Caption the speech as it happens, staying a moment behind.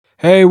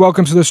Hey,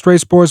 welcome to the Straight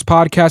Sports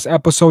Podcast,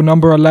 episode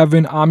number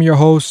 11. I'm your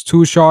host,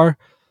 Tushar.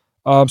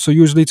 So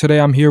usually today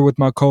I'm here with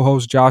my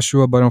co-host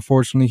Joshua, but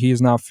unfortunately he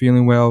is not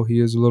feeling well.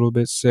 He is a little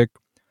bit sick.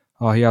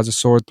 He has a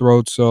sore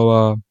throat,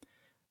 so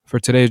for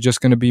today it's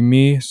just going to be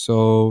me.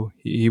 So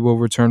he will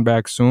return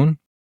back soon.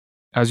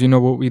 As you know,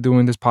 what we do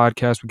in this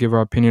podcast, we give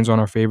our opinions on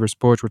our favorite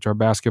sports, which are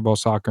basketball,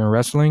 soccer, and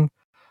wrestling.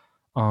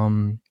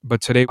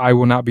 But today I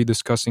will not be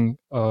discussing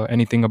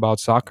anything about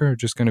soccer.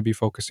 Just going to be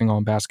focusing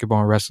on basketball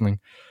and wrestling.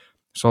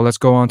 So let's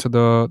go on to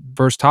the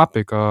first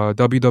topic,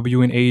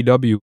 WWE and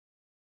AEW.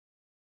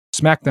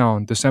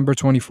 SmackDown, December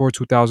 24,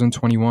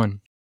 2021.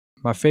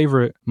 My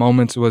favorite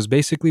moments was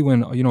basically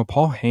when,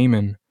 Paul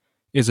Heyman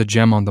is a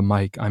gem on the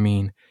mic. I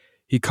mean,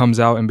 he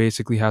comes out and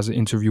basically has an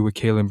interview with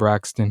Kayla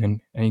Braxton,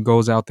 and he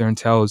goes out there and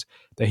tells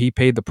that he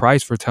paid the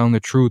price for telling the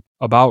truth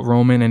about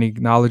Roman, and he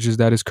acknowledges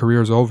that his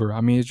career is over.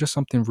 I mean, it's just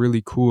something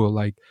really cool.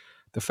 Like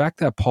the fact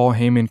that Paul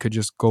Heyman could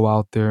just go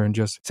out there and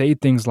just say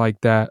things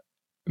like that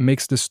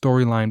makes the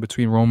storyline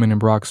between Roman and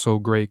Brock so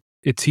great.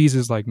 It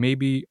teases like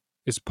maybe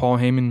is Paul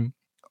Heyman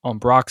on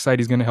Brock's side,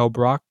 he's going to help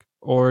Brock?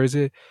 Or is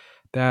it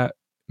that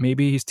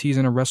maybe he's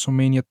teasing a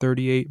WrestleMania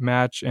 38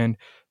 match and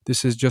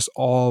this is just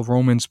all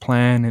Roman's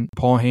plan and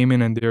Paul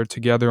Heyman and they're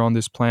together on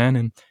this plan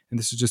and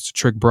this is just to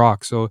trick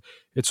Brock. So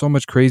it's so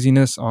much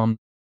craziness. I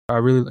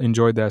really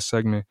enjoyed that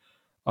segment.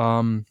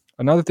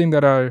 Another thing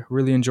that I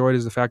really enjoyed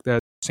is the fact that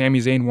Sami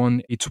Zayn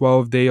won a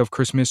 12-day of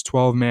Christmas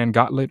 12-man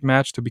gauntlet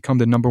match to become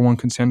the number one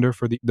contender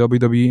for the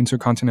WWE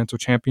Intercontinental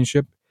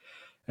Championship.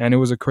 And it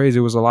was it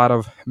was a lot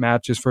of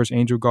matches. First,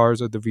 Angel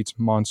Garza defeats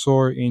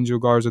Mansoor. Angel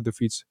Garza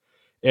defeats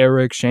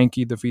Eric.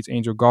 Shanky defeats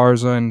Angel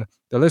Garza. And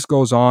the list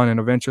goes on.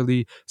 And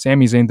eventually,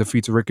 Sami Zayn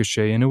defeats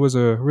Ricochet. And it was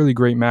a really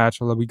great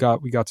match. We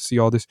got to see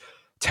all this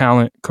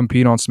talent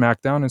compete on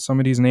SmackDown. And some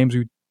of these names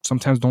we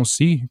sometimes don't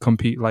see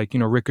compete. Like,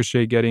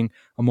 Ricochet getting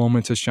a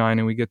moment to shine.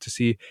 And we get to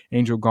see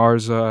Angel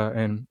Garza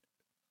and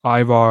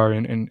Ivar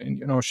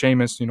and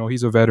Sheamus.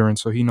 He's a veteran,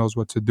 so he knows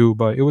what to do.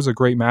 But it was a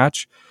great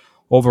match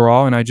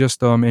overall, and I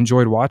just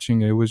enjoyed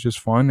watching it. It was just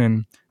fun,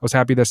 and I was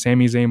happy that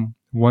Sami Zayn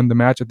won the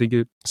match. I think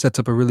it sets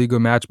up a really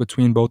good match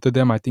between both of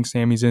them. I think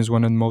Sami Zayn is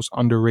one of the most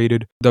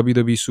underrated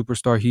WWE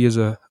superstar. He is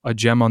a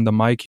gem on the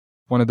mic,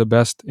 one of the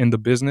best in the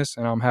business,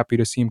 and I'm happy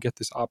to see him get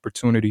this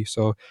opportunity.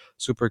 So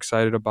super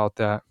excited about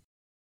that.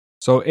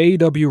 So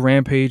AEW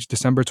Rampage,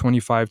 December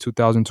 25,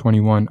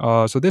 2021.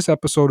 So this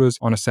episode was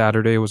on a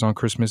Saturday. It was on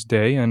Christmas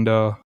Day, and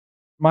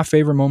my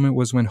favorite moment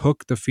was when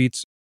Hook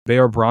defeats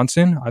Bear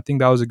Bronson. I think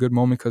that was a good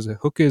moment because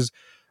Hook is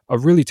a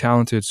really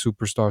talented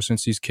superstar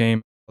since he's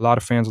came. A lot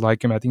of fans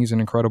like him. I think he's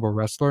an incredible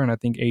wrestler, and I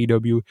think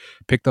AEW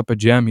picked up a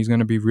gem. He's going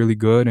to be really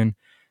good, and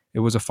it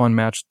was a fun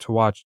match to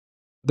watch.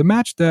 The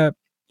match that,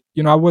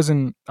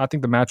 I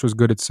think the match was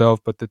good itself,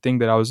 but the thing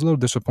that I was a little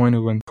disappointed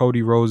when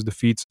Cody Rhodes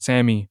defeats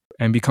Sammy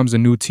and becomes the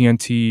new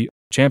TNT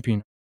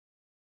champion.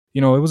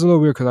 It was a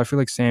little weird because I feel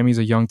like Sammy's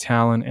a young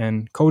talent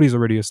and Cody's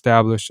already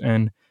established,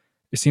 and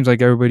it seems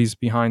like everybody's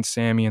behind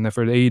Sammy, and then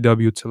for the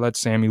AEW to let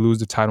Sammy lose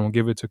the title and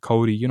give it to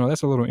Cody,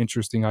 that's a little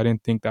interesting. I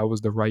didn't think that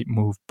was the right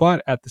move.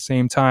 But at the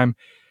same time,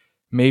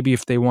 maybe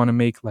if they want to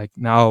make like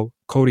now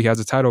Cody has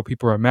a title,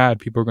 people are mad,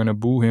 people are going to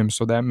boo him.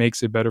 So that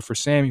makes it better for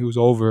Sammy, who's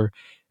over.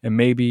 And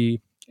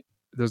maybe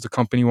does the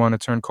company want to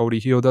turn Cody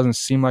heel? It doesn't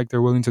seem like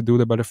they're willing to do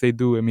that. But if they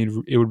do, I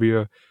mean, it would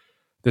be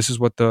this is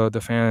what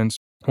the fans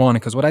wanted.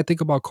 Because what I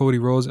think about Cody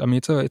Rhodes, I mean,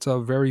 it's a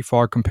very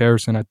far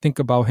comparison. I think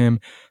about him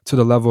to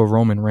the level of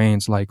Roman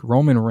Reigns. Like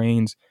Roman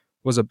Reigns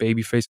was a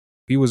babyface.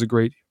 He was a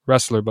great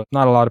wrestler, but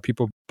not a lot of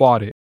people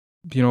bought it.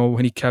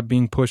 When he kept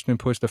being pushed and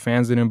pushed, the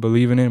fans didn't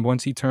believe in it.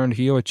 Once he turned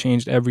heel, it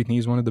changed everything.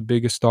 He's one of the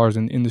biggest stars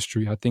in the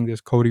industry. I think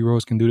that Cody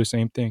Rhodes can do the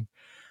same thing.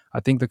 I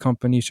think the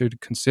company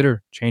should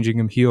consider changing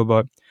him heel,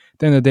 but at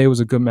the end of the day, it was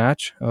a good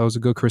match. It was a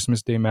good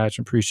Christmas Day match.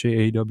 I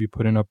appreciate AEW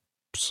putting up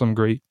some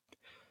great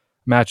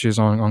matches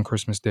on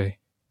Christmas Day.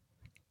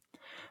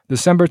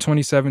 December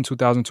 27,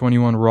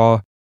 2021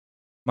 Raw.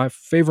 My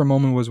favorite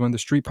moment was when the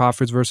Street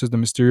Profits versus the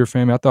Mysterio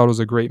family. I thought it was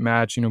a great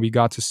match. We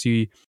got to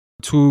see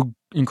two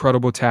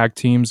incredible tag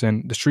teams,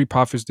 and the Street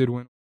Profits did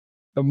win.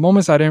 The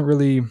moments I didn't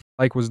really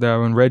like was that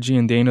when Reggie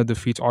and Dana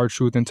defeats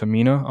R-Truth and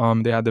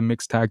Tamina. They had the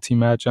mixed tag team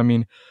match. I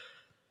mean,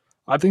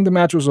 I think the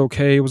match was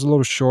okay. It was a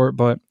little short,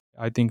 but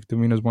I think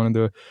Tamina is one of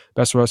the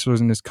best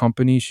wrestlers in this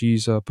company.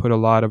 She's put a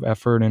lot of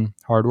effort and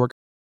hard work.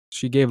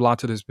 She gave a lot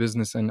to this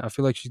business, and I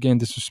feel like she's getting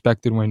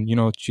disrespected when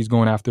she's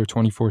going after a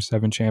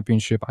 24/7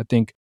 championship. I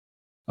think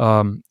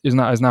is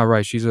not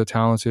right. She's a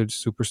talented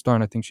superstar,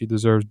 and I think she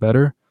deserves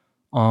better.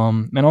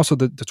 And also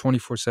the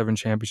 24/7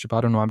 championship.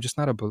 I don't know. I'm just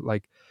not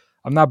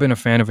I've not been a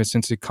fan of it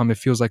since it come. It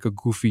feels like a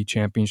goofy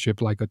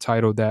championship, like a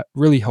title that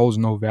really holds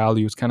no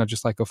value. It's kind of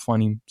just like a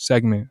funny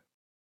segment.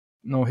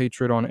 No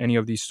hatred on any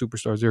of these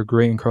superstars. They're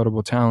great,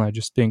 incredible talent. I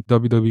just think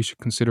WWE should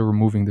consider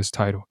removing this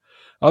title.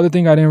 Other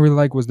thing I didn't really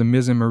like was the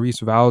Miz and Maurice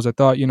vows. I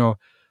thought,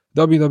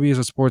 WWE is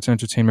a sports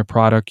entertainment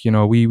product.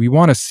 We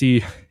want to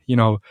see,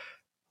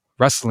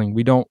 wrestling.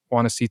 We don't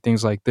want to see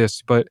things like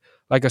this. But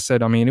like I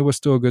said, I mean, it was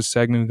still a good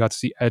segment. We got to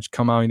see Edge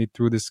come out and he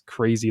threw this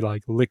crazy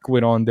like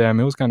liquid on them.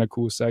 It was kind of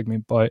cool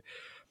segment, but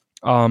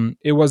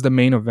it was the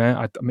main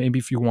event. Maybe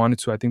if you wanted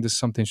to, I think this is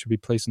something should be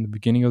placed in the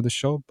beginning of the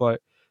show.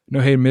 But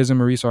hey, Miz and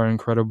Maurice are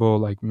incredible.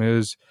 Like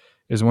Miz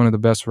is one of the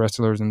best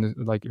wrestlers, and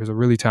like he's a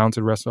really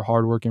talented wrestler,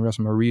 hardworking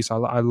wrestler. Maurice,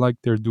 I like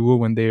their duo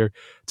when they're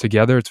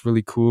together. It's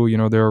really cool.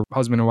 They're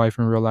husband and wife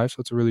in real life, so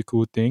it's a really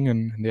cool thing.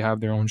 And they have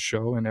their own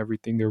show and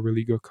everything. They're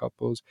really good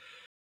couples.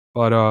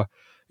 But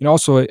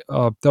also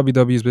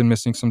WWE has been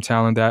missing some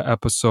talent. That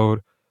episode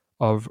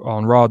of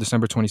on Raw,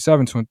 December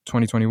 27th,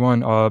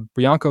 2021,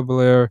 Bianca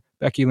Belair,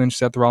 Becky Lynch,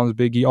 Seth Rollins,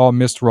 Big E all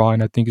missed Raw,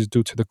 and I think it's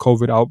due to the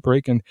COVID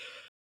outbreak, and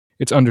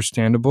it's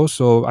understandable.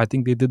 So I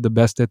think they did the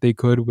best that they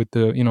could with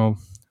the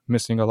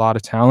missing a lot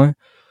of talent.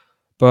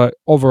 But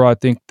overall, I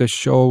think the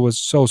show was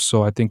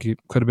so. I think it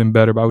could have been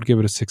better, but I would give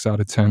it a 6 out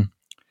of 10.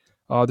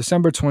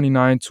 December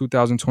 29th,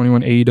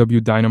 2021,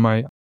 AEW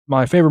Dynamite.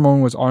 My favorite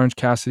moment was Orange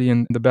Cassidy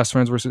and the Best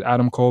Friends versus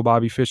Adam Cole,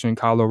 Bobby Fish, and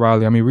Kyle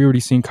O'Reilly. I mean, we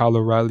already seen Kyle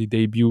O'Reilly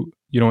debut,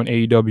 in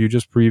AEW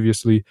just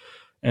previously,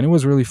 and it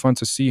was really fun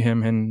to see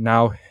him. And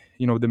now,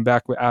 then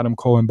back with Adam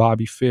Cole and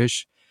Bobby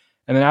Fish,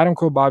 and then Adam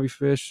Cole, Bobby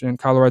Fish, and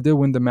Kyle O'Reilly did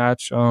win the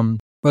match.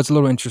 But it's a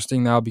little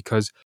interesting now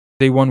because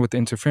they won with the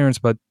interference,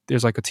 but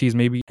there's like a tease,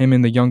 maybe him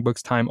and the Young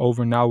Bucks time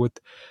over now with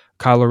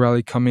Kyle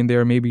O'Reilly coming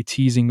there, maybe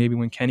teasing, maybe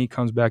when Kenny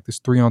comes back,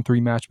 this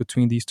 3-on-3 match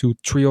between these two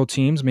trio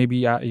teams. Maybe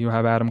you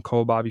have Adam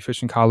Cole, Bobby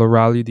Fish, and Kyle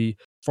O'Reilly, the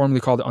formerly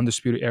called the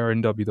Undisputed Era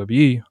in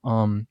WWE,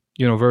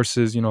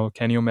 versus,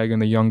 Kenny Omega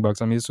and the Young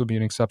Bucks. I mean, this will be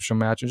an exceptional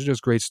match. It's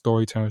just great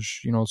storytelling,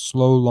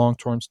 slow,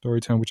 long-term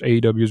storytelling, which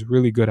AEW is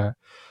really good at,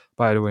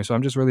 by the way. So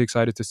I'm just really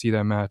excited to see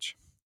that match.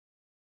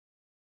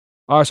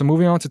 All right, so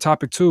moving on to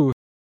topic 2.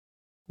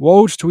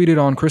 Woj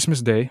tweeted on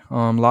Christmas Day,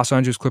 Los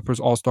Angeles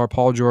Clippers All-Star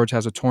Paul George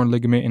has a torn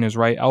ligament in his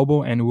right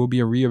elbow and will be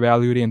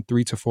reevaluated in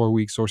 3 to 4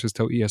 weeks, sources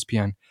tell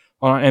ESPN.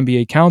 On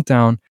NBA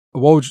Countdown,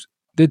 Woj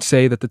did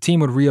say that the team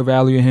would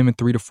reevaluate him in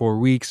 3 to 4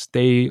 weeks.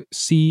 They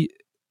see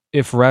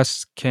if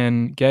rest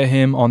can get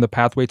him on the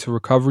pathway to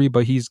recovery,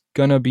 but he's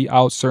going to be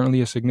out certainly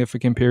a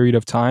significant period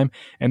of time,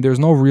 and there's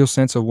no real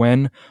sense of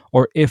when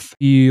or if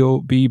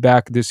he'll be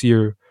back this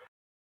year.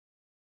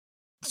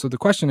 So the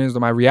question is,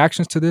 my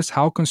reactions to this,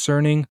 how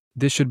concerning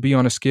this should be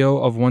on a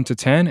scale of 1 to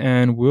 10,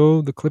 and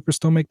will the Clippers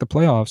still make the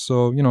playoffs?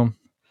 So,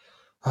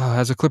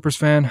 as a Clippers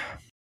fan,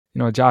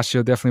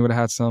 Joshua definitely would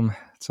have had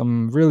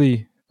some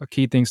really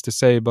key things to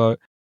say, but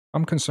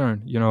I'm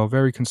concerned,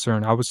 very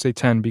concerned. I would say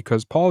 10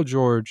 because Paul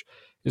George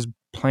is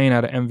playing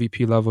at an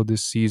MVP level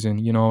this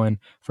season, and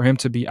for him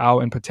to be out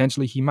and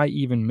potentially he might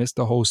even miss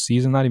the whole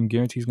season, not even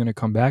guarantee he's going to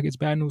come back. It's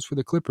bad news for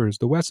the Clippers.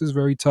 The West is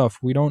very tough.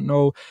 We don't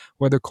know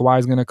whether Kawhi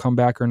is going to come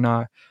back or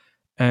not.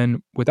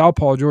 And without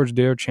Paul George,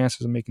 their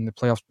chances of making the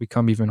playoffs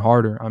become even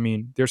harder. I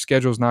mean, their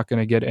schedule is not going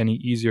to get any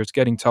easier. It's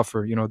getting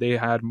tougher. They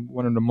had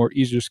one of the more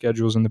easier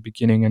schedules in the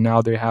beginning, and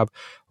now they have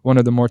one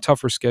of the more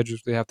tougher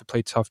schedules. They have to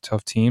play tough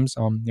teams.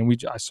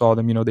 I saw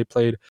them. They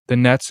played the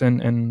Nets,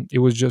 and it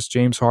was just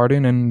James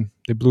Harden, and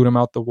they blew them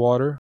out the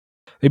water.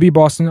 They beat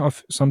Boston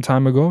some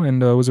time ago,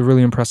 and it was a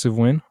really impressive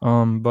win.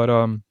 But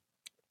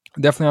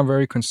definitely, I'm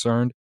very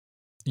concerned.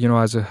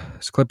 As a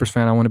Clippers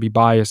fan, I want to be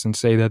biased and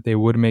say that they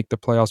would make the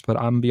playoffs, but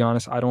I'm gonna be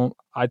honest,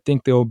 I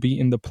think they'll be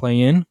in the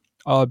play-in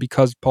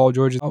because Paul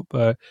George is out,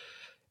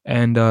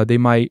 and they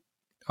might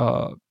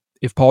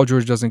if Paul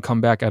George doesn't come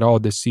back at all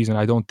this season,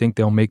 I don't think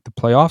they'll make the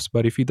playoffs.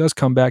 But if he does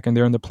come back and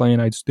they're in the play-in,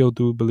 I still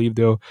do believe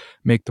they'll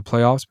make the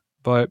playoffs.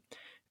 But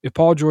if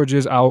Paul George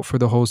is out for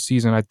the whole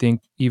season, I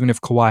think even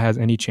if Kawhi has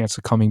any chance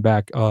of coming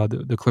back,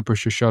 the Clippers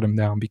should shut him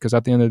down. Because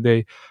at the end of the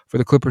day, for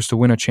the Clippers to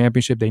win a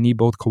championship, they need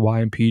both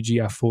Kawhi and PG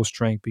at full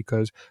strength.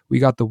 Because we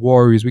got the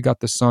Warriors, we got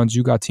the Suns,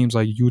 you got teams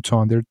like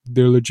Utah.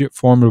 They're legit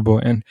formidable.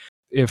 And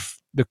if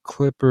the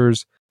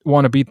Clippers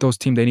want to beat those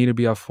teams, they need to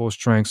be at full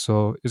strength.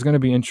 So it's going to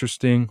be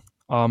interesting.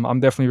 I'm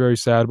definitely very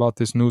sad about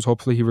this news.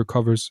 Hopefully he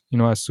recovers,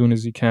 as soon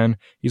as he can.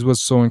 He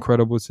was so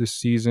incredible this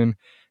season,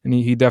 and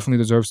he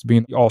definitely deserves to be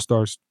in the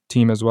All-Stars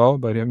team as well.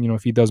 But,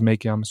 if he does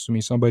make it, I'm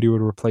assuming somebody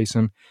would replace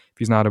him if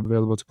he's not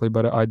available to play.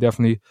 But I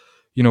definitely,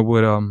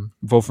 would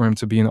vote for him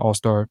to be an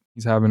All-Star.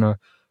 He's having a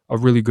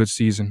really good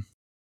season.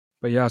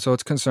 But yeah, so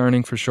it's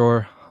concerning for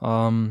sure.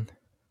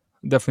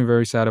 Definitely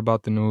very sad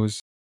about the news.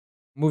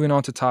 Moving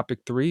on to topic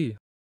 3.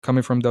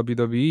 Coming from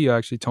WWE,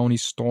 actually, Toni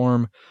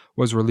Storm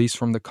was released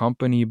from the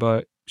company,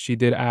 but she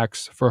did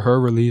ask for her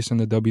release, and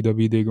the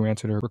WWE did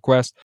granted her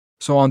request.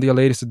 So on the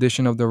latest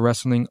edition of the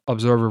Wrestling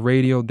Observer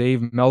Radio,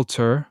 Dave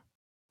Meltzer,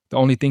 the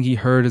only thing he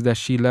heard is that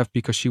she left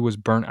because she was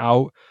burnt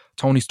out.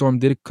 Toni Storm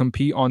did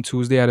compete on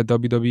Tuesday at a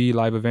WWE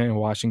live event in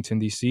Washington,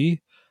 D.C.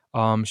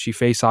 She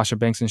faced Sasha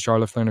Banks and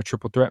Charlotte Flair in a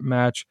triple threat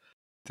match.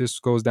 This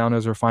goes down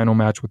as her final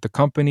match with the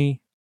company.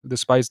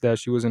 Despite that,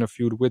 she was in a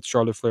feud with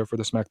Charlotte Flair for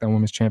the SmackDown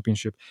Women's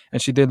Championship,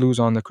 and she did lose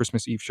on the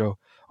Christmas Eve show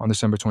on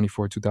December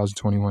 24,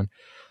 2021.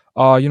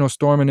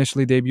 Storm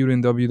initially debuted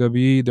in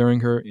WWE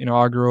during her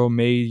inaugural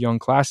Mae Young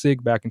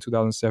Classic back in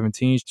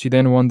 2017. She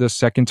then won the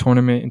second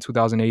tournament in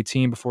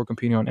 2018 before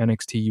competing on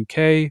NXT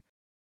UK.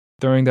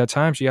 During that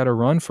time, she had a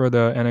run for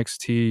the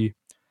NXT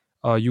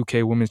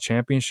UK Women's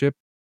Championship.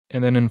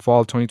 And then in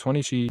fall of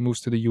 2020, she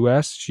moves to the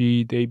US.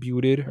 She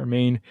debuted. Her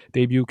main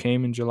debut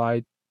came in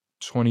July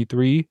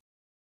 23.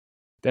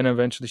 Then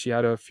eventually she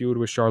had a feud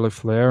with Charlotte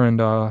Flair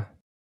and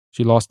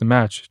she lost the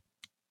match.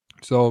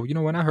 So,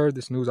 when I heard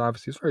this news,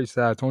 obviously it's very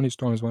sad. Toni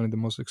Storm is one of the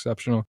most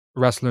exceptional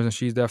wrestlers, and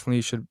she's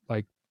definitely should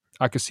like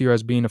I could see her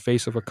as being a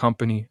face of a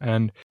company.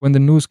 And when the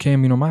news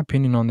came, my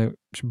opinion on the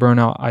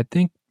burnout, I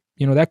think,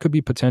 that could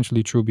be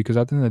potentially true because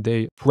at the end of the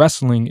day,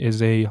 wrestling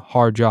is a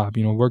hard job.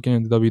 Working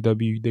in the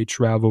WWE, they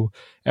travel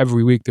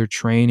every week, they're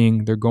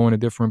training, they're going to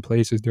different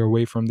places, they're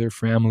away from their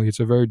family.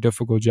 It's a very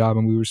difficult job,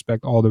 and we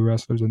respect all the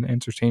wrestlers and the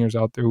entertainers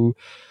out there who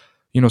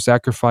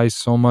sacrifice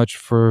so much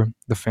for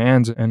the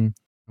fans, and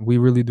we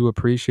really do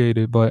appreciate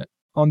it. But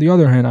on the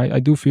other hand, I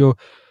do feel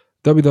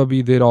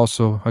WWE did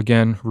also,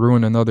 again,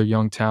 ruin another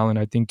young talent.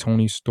 I think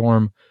Toni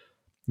Storm,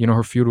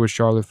 her feud with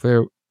Charlotte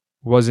Flair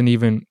wasn't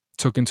even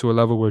took into a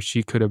level where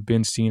she could have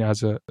been seen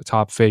as a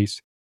top face.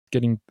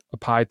 Getting a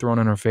pie thrown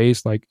in her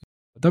face, like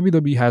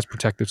WWE has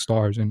protected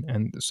stars,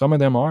 and some of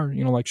them are,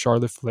 like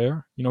Charlotte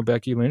Flair,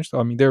 Becky Lynch.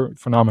 I mean, they're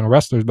phenomenal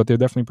wrestlers, but they're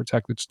definitely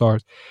protected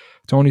stars.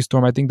 Toni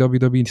Storm, I think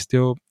WWE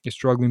still is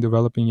struggling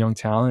developing young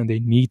talent, and they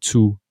need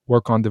to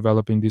work on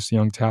developing this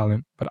young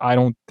talent. But I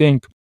don't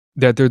think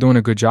that they're doing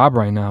a good job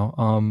right now.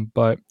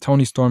 But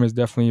Toni Storm is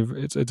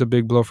definitely it's a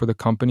big blow for the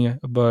company.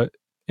 But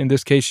in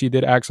this case, she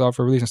did axe off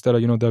for release instead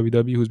of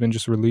WWE, who's been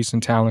just releasing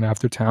talent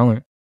after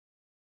talent.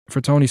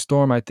 For Toni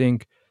Storm, I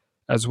think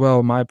as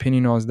well. My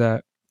opinion is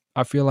that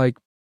I feel like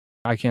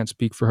I can't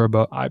speak for her,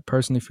 but I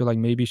personally feel like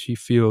maybe she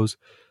feels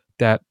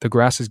that the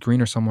grass is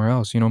greener somewhere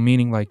else.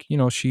 Meaning like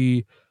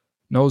she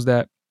knows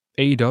that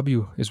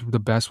AEW is the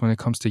best when it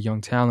comes to young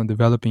talent,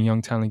 developing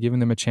young talent, giving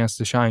them a chance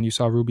to shine. You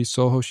saw Ruby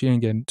Soho; she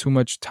didn't get too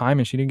much time,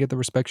 and she didn't get the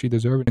respect she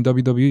deserved in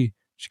WWE.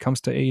 She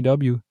comes to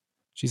AEW,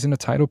 she's in a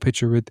title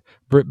picture with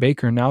Britt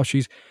Baker. Now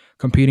she's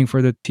competing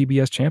for the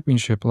TBS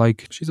championship.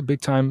 Like she's a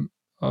big time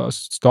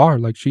star.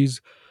 Like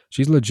she's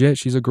legit.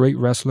 She's a great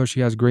wrestler. She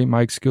has great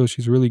mic skills.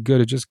 She's really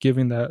good at just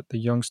giving that the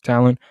young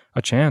talent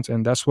a chance,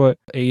 and that's what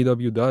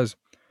AEW does.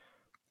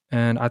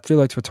 And I feel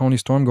like for Toni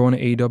Storm, going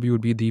to AEW would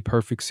be the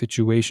perfect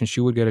situation.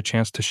 She would get a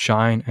chance to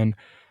shine. And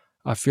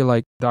I feel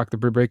like Dr.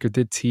 Britt Baker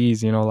did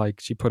tease, like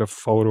she put a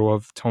photo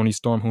of Toni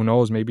Storm. Who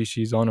knows? Maybe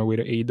she's on her way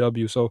to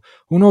AEW. So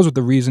who knows what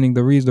the reasoning,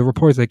 the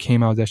reports that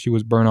came out that she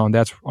was burnt on,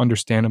 that's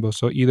understandable.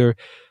 So either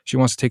she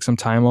wants to take some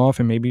time off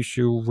and maybe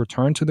she'll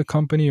return to the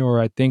company, or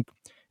I think,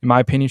 in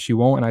my opinion, she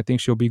won't. And I think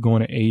she'll be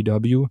going to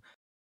AEW.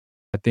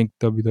 I think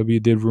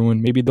WWE did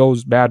ruin, maybe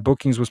those bad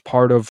bookings was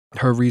part of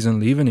her reason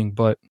leaving,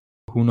 but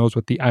who knows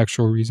what the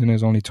actual reason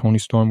is. Only Toni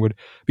Storm would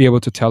be able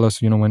to tell us,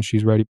 when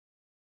she's ready.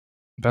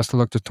 Best of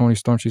luck to Toni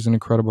Storm. She's an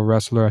incredible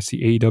wrestler. I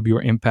see AEW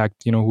or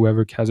Impact,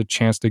 whoever has a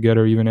chance to get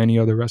her, even any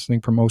other wrestling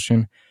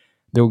promotion,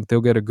 they'll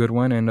get a good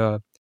one. And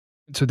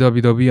to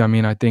WWE, I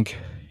mean, I think,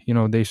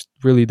 they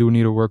really do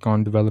need to work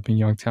on developing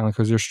young talent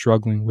because they're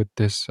struggling with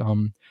this.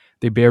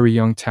 They bury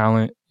young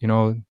talent,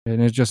 and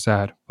it's just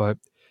sad. But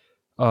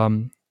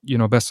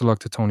best of luck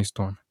to Toni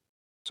Storm.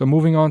 So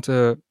moving on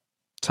to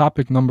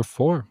topic number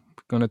 4,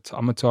 I'm gonna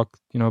talk,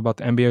 about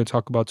the NBA.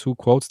 Talk about 2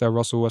 quotes that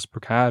Russell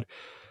Westbrook had.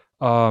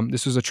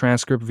 This is a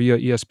transcript via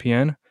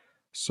ESPN.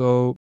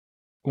 So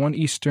one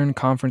Eastern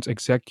Conference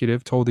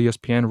executive told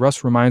ESPN,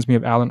 Russ reminds me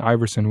of Allen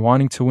Iverson,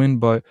 wanting to win,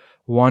 but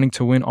wanting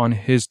to win on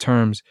his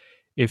terms.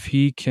 If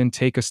he can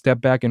take a step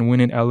back and win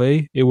in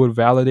LA, it would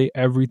validate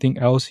everything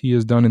else he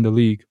has done in the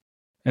league.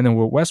 And then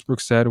what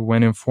Westbrook said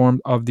when informed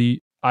of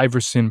the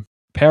Iverson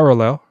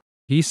parallel,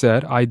 he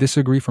said, I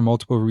disagree for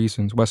multiple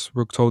reasons.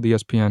 Westbrook told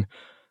ESPN,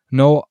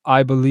 no,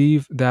 I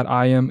believe that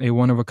I am a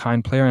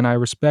one-of-a-kind player, and I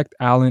respect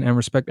Allen and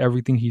respect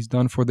everything he's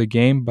done for the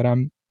game, but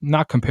I'm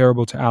not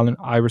comparable to Allen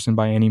Iverson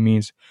by any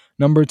means.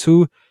 Number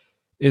 2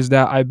 is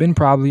that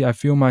I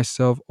feel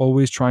myself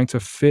always trying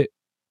to fit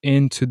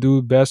in to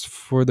do best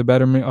for the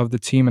betterment of the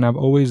team, and I've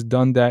always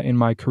done that in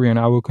my career, and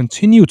I will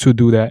continue to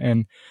do that,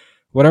 and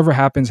whatever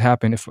happens,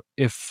 happen.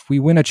 If we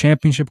win a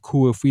championship,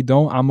 cool. If we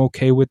don't, I'm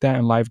okay with that,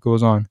 and life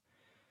goes on.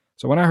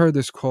 So when I heard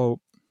this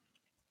quote,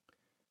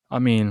 I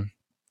mean,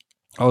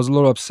 I was a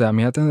little upset. I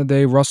mean, at the end of the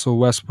day, Russell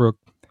Westbrook,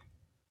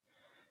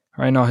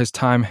 right now, his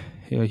time,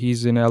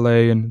 he's in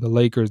LA and the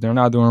Lakers, they're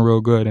not doing real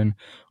good. And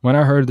when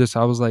I heard this,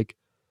 I was like,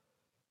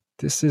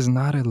 this is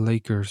not a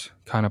Lakers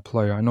kind of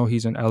player. I know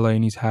he's in LA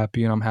and he's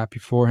happy and I'm happy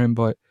for him,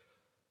 but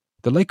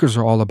the Lakers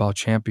are all about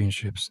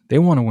championships. They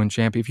want to win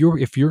champion.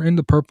 If you're in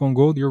the purple and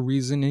gold, your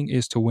reasoning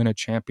is to win a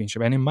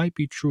championship. And it might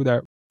be true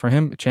that for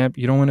him,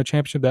 you don't win a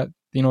championship, that,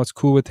 it's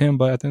cool with him.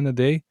 But at the end of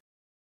the day,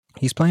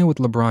 he's playing with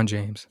LeBron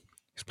James.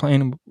 He's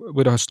playing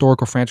with a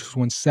historical franchise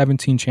who won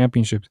 17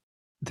 championships.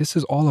 This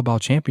is all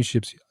about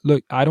championships.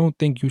 Look, I don't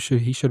think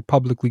he should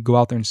publicly go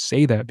out there and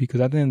say that,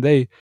 because at the end of the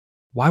day,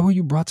 why were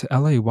you brought to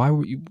LA? Why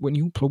were you, when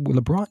you play with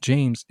LeBron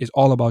James, is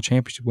all about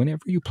championship.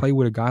 Whenever you play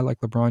with a guy like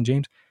LeBron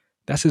James,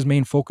 that's his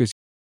main focus.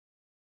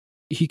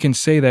 He can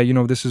say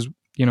that, this is,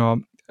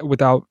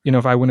 without,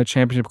 if I win a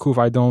championship, cool. If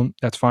I don't,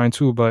 that's fine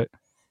too. But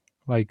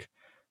like,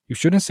 You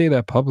shouldn't say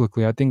that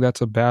publicly. I think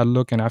that's a bad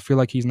look, and I feel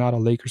like he's not a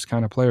Lakers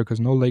kind of player because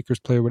no Lakers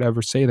player would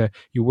ever say that.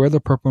 You wear the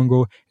purple and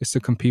gold is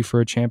to compete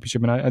for a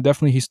championship, and I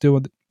definitely he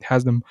still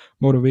has the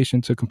motivation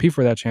to compete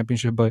for that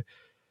championship, but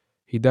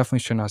he definitely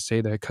should not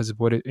say that because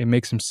what it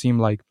makes him seem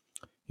like,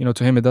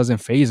 to him it doesn't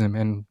phase him.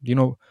 And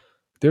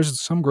there's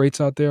some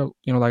greats out there,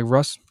 like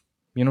Russ.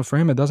 For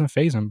him it doesn't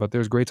phase him, but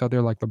there's greats out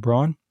there like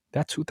LeBron.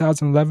 That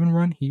 2011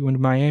 run, he went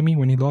to Miami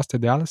when he lost to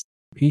Dallas.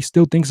 He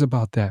still thinks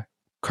about that.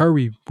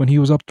 Curry, when he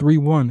was up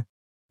 3-1,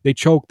 they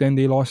choked, then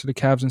they lost to the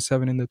Cavs in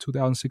 7 in the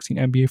 2016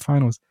 NBA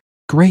Finals.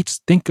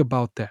 Greats think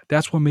about that.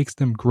 That's what makes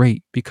them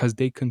great because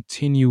they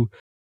continue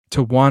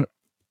to want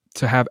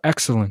to have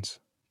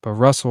excellence. But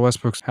Russell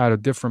Westbrook's had a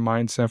different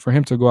mindset. For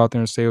him to go out there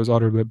and say it was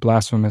utterly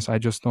blasphemous, I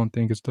just don't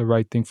think it's the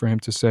right thing for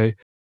him to say.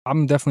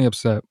 I'm definitely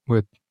upset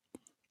with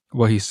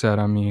what he said.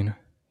 I mean,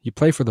 you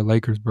play for the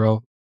Lakers,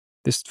 bro.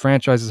 This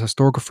franchise is a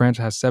historical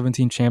franchise, has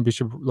 17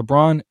 championships.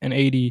 LeBron and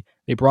AD,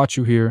 they brought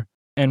you here,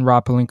 and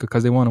Rob Pelinka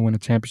because they want to win a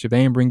championship.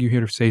 They didn't bring you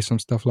here to say some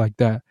stuff like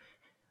that.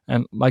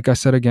 And like I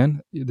said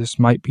again, this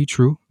might be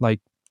true. Like,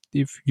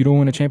 if you don't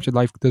win a championship,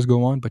 life does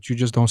go on, but you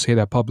just don't say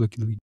that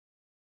publicly.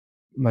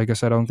 Like I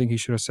said, I don't think he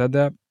should have said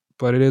that,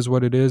 but it is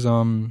what it is.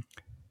 The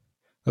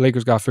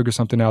Lakers got to figure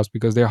something else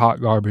because they're hot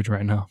garbage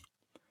right now.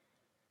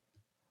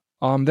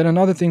 Then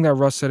another thing that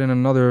Russ said in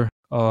another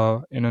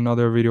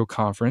video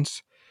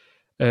conference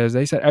is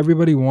they said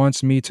everybody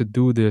wants me to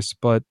do this,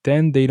 but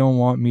then they don't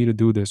want me to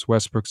do this.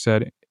 Westbrook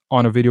said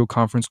on a video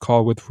conference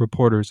call with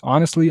reporters.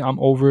 Honestly, I'm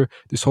over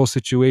this whole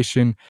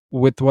situation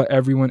with what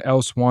everyone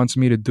else wants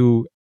me to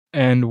do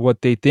and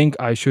what they think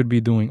I should be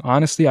doing.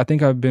 Honestly, I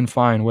think I've been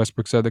fine,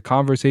 Westbrook said. The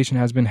conversation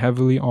has been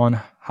heavily on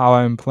how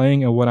I'm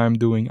playing and what I'm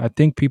doing. I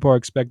think people are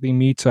expecting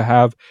me to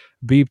have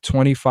beep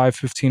 25,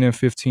 15, and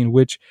 15,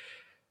 which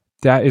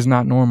that is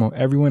not normal.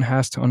 Everyone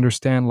has to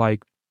understand,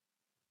 like,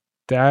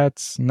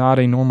 that's not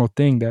a normal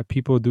thing that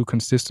people do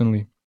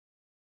consistently.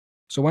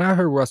 So when I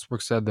heard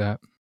Westbrook said that,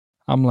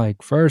 I'm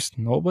like, first,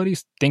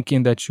 nobody's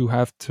thinking that you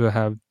have to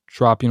have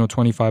drop,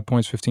 25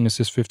 points, 15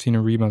 assists, 15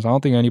 rebounds. I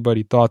don't think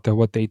anybody thought that.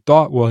 What they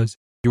thought was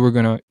you were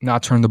going to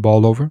not turn the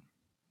ball over,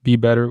 be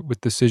better with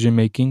decision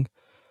making,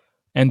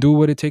 and do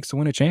what it takes to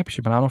win a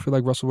championship. And I don't feel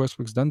like Russell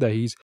Westbrook's done that.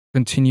 He's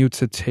continued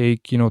to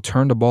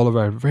turn the ball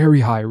over at a very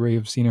high rate.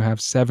 I've seen him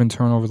have 7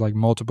 turnovers like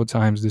multiple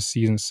times this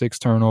season, 6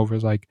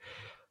 turnovers, like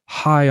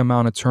high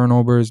amount of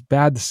turnovers,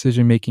 bad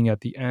decision making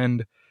at the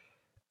end.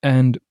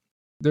 And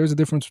there's a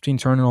difference between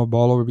turning the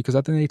ball over because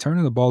I think they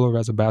turning the ball over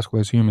as a basketball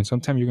as human.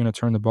 Sometimes you're going to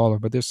turn the ball over,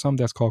 but there's some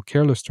that's called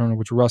careless turnover,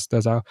 which Russ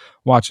does out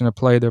watching a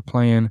play. They're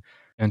playing,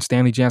 and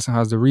Stanley Johnson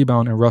has the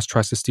rebound, and Russ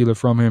tries to steal it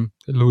from him.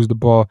 They lose the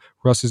ball.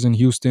 Russ is in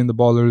Houston. The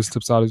ball literally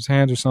slips out of his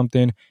hands or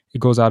something. It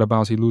goes out of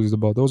bounds. He loses the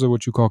ball. Those are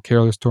what you call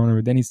careless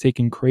turnover. Then he's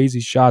taking crazy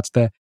shots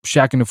that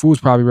Shaq and the Fools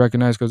probably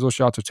recognize because those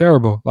shots are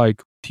terrible.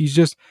 Like, he's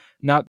just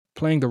not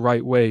playing the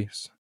right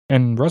ways.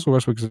 And Russell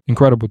Westbrook's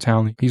incredible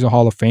talent. He's a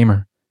Hall of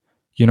Famer.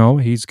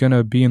 He's going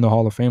to be in the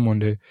Hall of Fame one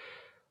day.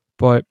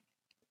 But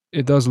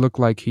it does look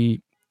like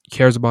he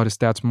cares about his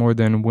stats more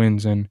than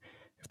wins. And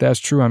if that's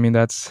true, I mean,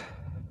 that's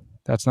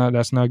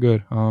not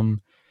good.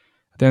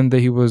 Then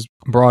he was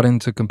brought in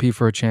to compete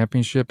for a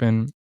championship,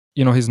 and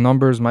his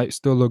numbers might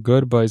still look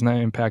good, but he's not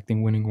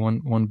impacting winning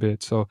one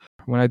bit. So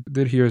when I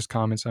did hear his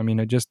comments, I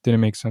mean, it just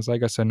didn't make sense.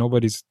 Like I said,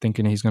 nobody's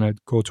thinking he's going to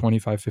go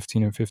 25,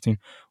 15, and 15.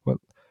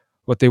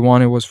 What they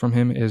wanted was from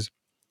him is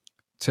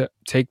to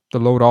take the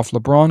load off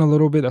LeBron a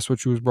little bit. That's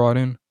what he was brought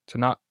in, to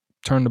not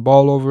turn the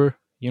ball over,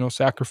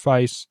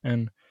 sacrifice,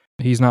 and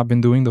he's not been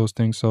doing those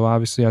things. So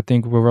obviously I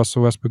think with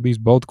Russell Westbrook, these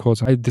both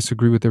quotes, I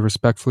disagree with it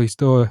respectfully.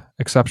 Still an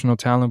exceptional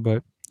talent,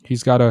 but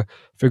he's got to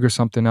figure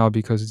something out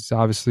because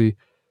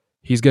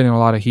he's getting a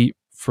lot of heat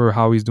for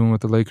how he's doing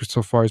with the Lakers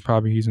so far.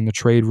 He's in the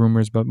trade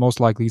rumors, but most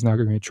likely he's not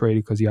going to get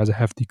traded because he has a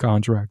hefty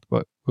contract,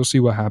 but we'll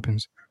see what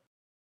happens.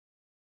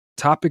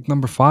 Topic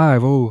number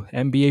 5.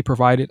 NBA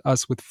provided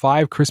us with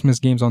 5 Christmas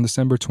games on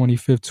December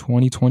 25th,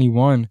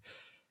 2021.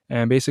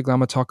 And basically, I'm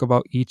going to talk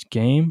about each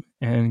game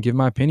and give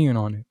my opinion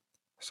on it.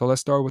 So let's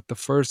start with the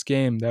first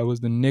game. That was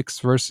the Knicks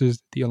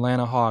versus the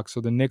Atlanta Hawks.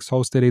 So the Knicks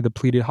hosted a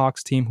depleted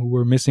Hawks team who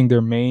were missing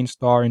their main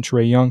star in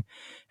Trae Young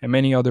and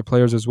many other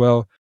players as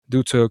well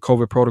due to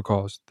COVID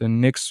protocols. The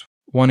Knicks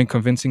won in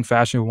convincing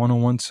fashion,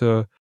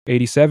 101-87.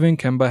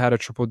 Kemba had a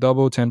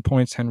triple-double, 10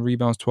 points, 10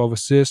 rebounds, 12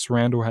 assists.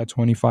 Randall had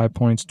 25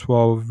 points,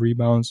 12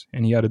 rebounds,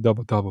 and he had a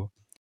double-double.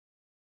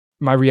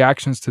 My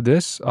reactions to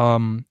this,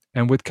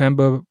 and with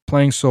Kemba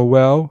playing so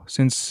well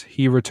since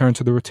he returned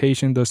to the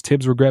rotation, does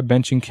Tibbs regret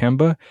benching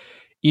Kemba?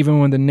 Even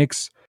when the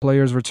Knicks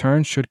players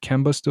return, should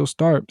Kemba still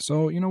start?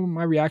 So,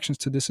 my reactions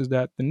to this is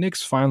that the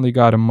Knicks finally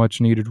got a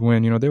much-needed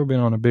win. They've been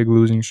on a big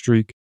losing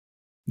streak.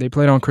 They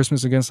played on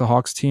Christmas against the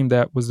Hawks team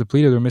that was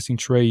depleted. They're missing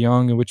Trae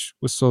Young, which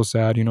was so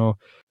sad.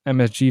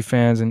 MSG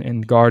fans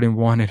and Garden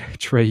wanted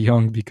Trae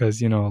Young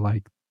because,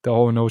 like, the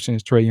whole notion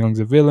is Trae Young's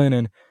a villain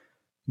and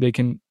they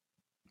can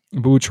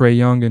boo Trae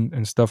Young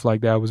and stuff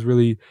like that. It was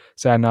really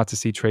sad not to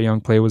see Trae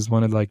Young play. It was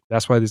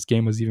that's why this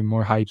game was even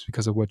more hyped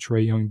because of what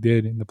Trae Young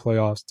did in the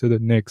playoffs to the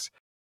Knicks.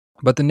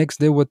 But the Knicks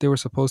did what they were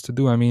supposed to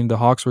do. I mean, the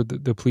Hawks were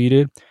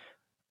depleted.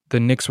 The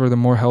Knicks were the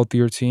more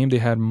healthier team. They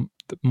had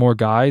more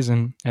guys,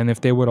 and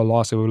if they would have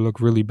lost, it would look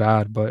really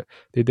bad. But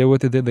they did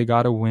what they did. They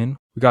got a win.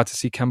 We got to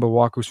see Kemba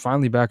Walker, who's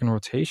finally back in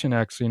rotation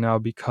actually now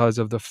because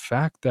of the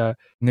fact that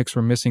Knicks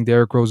were missing.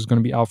 Derrick Rose is going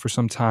to be out for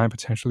some time,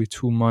 potentially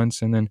 2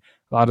 months, and then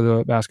a lot of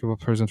the basketball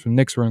players from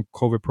Knicks were in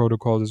COVID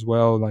protocols as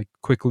well. Like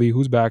Quickly,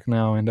 who's back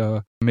now,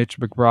 and Mitch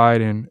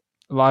McBride, and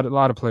a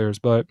lot of players.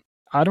 But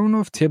I don't know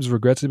if Tibbs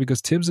regrets it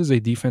because Tibbs is a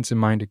defensive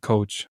minded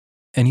coach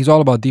and he's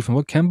all about defense.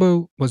 What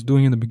Kemba was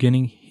doing in the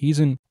beginning, he's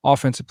an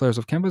offensive player.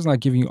 So if Kemba's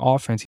not giving you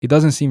offense, he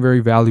doesn't seem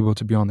very valuable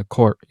to be on the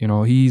court.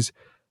 He's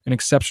an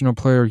exceptional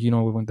player.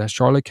 When that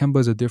Charlotte Kemba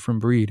is a different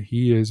breed.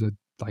 He is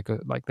like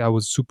that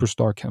was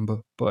superstar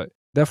Kemba. But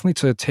definitely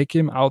to take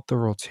him out the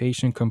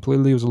rotation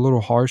completely was a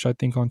little harsh, I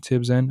think, on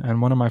Tibbs' end.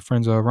 And one of my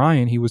friends,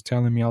 Ryan, he was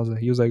telling me,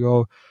 he was like,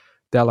 oh,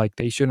 that like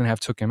they shouldn't have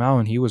took him out,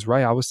 and he was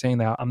right. I was saying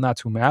that I'm not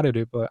too mad at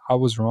it, but I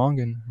was wrong,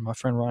 and my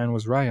friend Ryan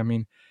was right. I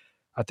mean,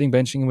 I think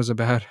benching him was a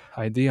bad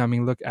idea. I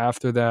mean, look,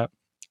 after that,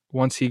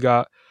 once he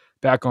got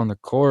back on the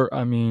court,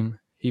 I mean,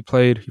 he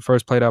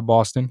first played at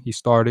Boston. He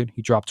started,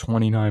 he dropped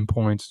 29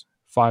 points,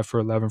 5 for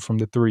 11 from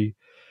the three.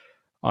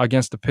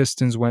 Against the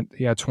Pistons,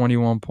 he had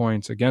 21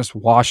 points. Against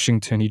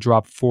Washington, he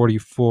dropped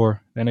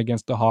 44. Then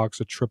against the Hawks,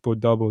 a triple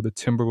double. The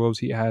Timberwolves,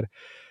 he had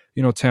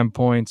 10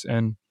 points.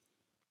 And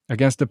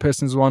against the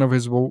Pistons, one of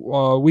his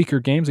weaker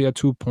games, he had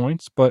 2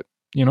 points. But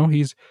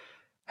he's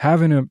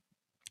having a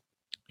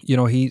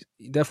he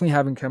definitely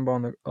having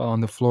Kemba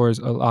on the floor is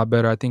a lot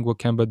better. I think what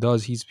Kemba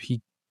does,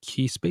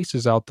 he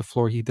spaces out the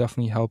floor. He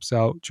definitely helps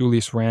out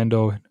Julius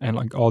Randle and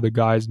like all the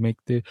guys make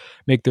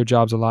their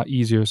jobs a lot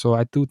easier. So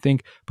I do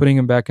think putting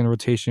him back in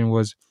rotation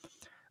was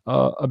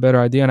a better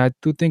idea. And I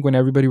do think when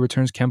everybody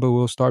returns, Kemba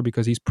will start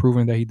because he's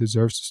proven that he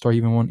deserves to start. He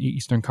even won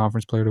Eastern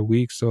Conference Player of the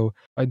Week. So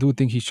I do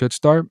think he should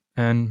start.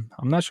 And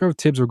I'm not sure if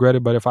Tibbs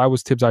regretted, but if I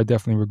was Tibbs, I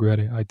definitely regret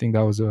it. I think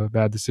that was a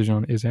bad decision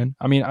on his end.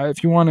 I mean,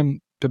 if you want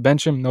him to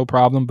bench him, no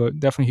problem, but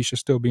definitely he should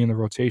still be in the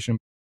rotation.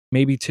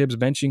 Maybe Tibbs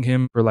benching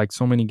him for like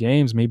so many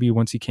games. Maybe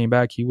once he came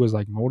back, he was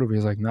like motivated.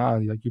 He's like, nah,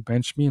 like you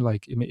benched me.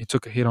 Like it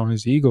took a hit on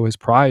his ego, his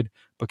pride.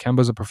 But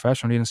Kemba's a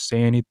professional. He didn't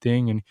say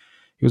anything, and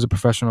he was a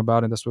professional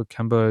about it. That's what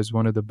Kemba is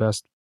one of the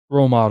best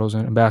role models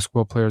and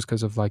basketball players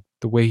because of like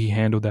the way he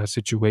handled that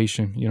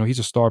situation. He's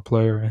a star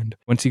player, and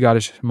once he got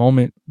his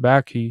moment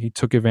back, he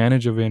took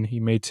advantage of it, and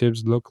he made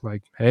Tibbs look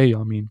like, hey,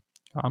 I mean,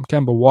 I'm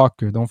Kemba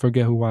Walker. Don't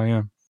forget who I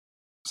am.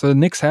 So the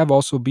Knicks have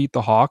also beat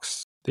the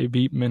Hawks. They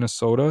beat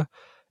Minnesota,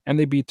 and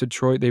they beat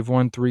Detroit. They've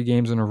won 3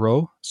 games in a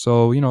row.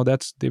 So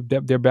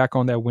they're back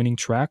on that winning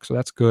track. So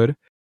that's good.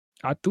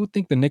 I do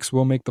think the Knicks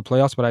will make the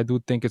playoffs, but I do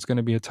think it's going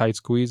to be a tight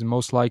squeeze. And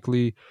most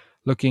likely,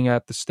 looking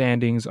at the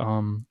standings,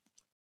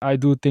 I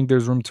do think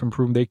there's room to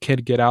improve. They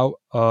could get out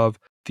of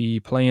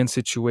the play-in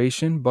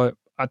situation, but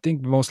I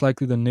think most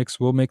likely the Knicks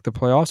will make the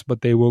playoffs,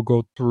 but they will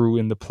go through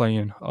in the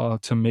play-in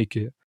to make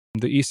it.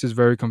 The East is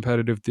very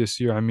competitive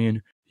this year. I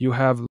mean, you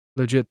have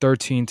legit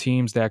 13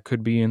 teams that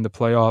could be in the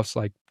playoffs,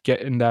 like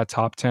get in that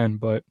top 10,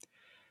 but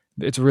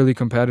it's really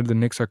competitive. The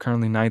Knicks are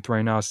currently ninth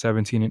right now,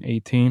 17 and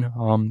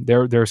 18.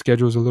 Their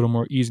schedule is a little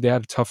more easy. They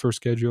had a tougher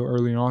schedule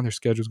early on. Their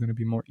schedule is going to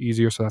be more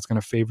easier, so that's going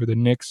to favor the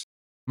Knicks.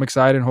 I'm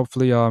excited.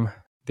 Hopefully,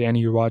 Danny,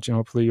 you're watching.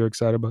 Hopefully, you're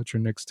excited about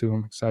your Knicks too.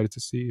 I'm excited to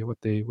see what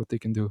they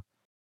can do.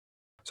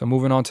 So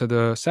moving on to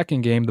the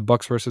second game, the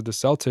Bucks versus the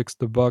Celtics.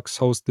 The Bucks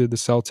hosted the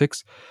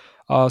Celtics.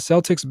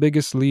 Celtics'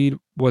 biggest lead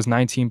was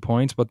 19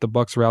 points, but the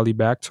Bucks rallied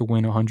back to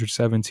win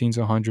 117 to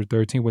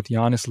 113, with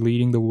Giannis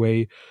leading the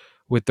way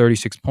with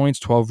 36 points,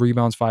 12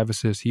 rebounds, 5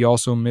 assists. He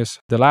also missed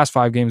the last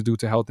 5 games due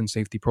to health and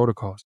safety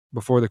protocols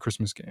before the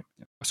Christmas game.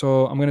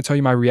 So I'm going to tell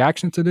you my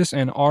reaction to this,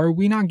 and are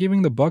we not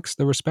giving the Bucks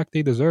the respect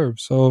they deserve?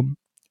 So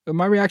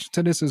my reaction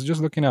to this is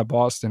just looking at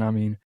Boston. I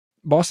mean,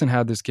 Boston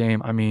had this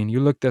game. I mean,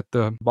 you looked at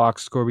the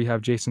box score. We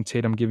have Jason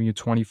Tatum giving you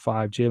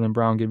 25, Jaylen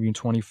Brown giving you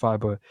 25,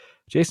 but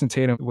Jason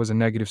Tatum was a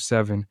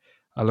 -7.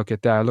 I look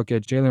at that. I look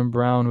at Jaylen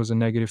Brown was a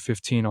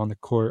 -15 on the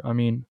court. I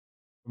mean,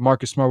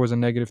 Marcus Smart was a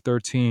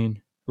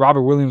 -13.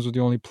 Robert Williams was the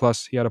only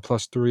plus. He had a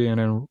 +3, and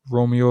then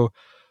Romeo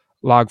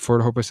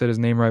Logford, I hope I said his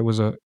name right, was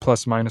a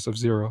plus-minus of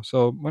 0.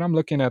 So when I'm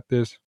looking at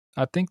this,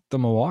 I think the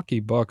Milwaukee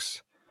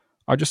Bucks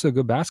are just a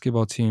good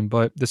basketball team,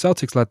 but the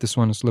Celtics let this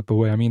one slip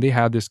away. I mean, they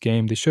had this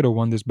game. They should have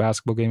won this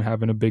basketball game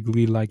having a big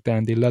lead like that,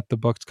 and they let the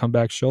Bucks come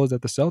back. Shows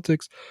that the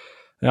Celtics,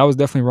 and I was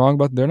definitely wrong,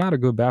 but they're not a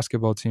good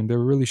basketball team. They're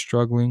really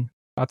struggling.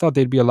 I thought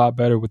they'd be a lot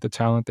better with the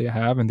talent they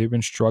have, and they've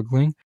been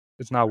struggling.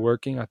 It's not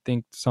working. I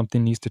think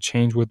something needs to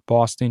change with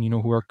Boston,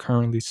 who are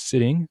currently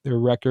sitting. Their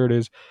record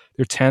is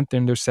they're 10th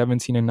and they're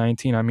 17 and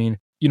 19. I mean,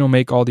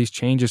 make all these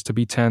changes to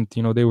be 10th.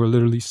 They were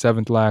literally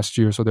 7th last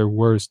year, so they're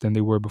worse than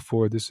they were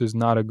before. This is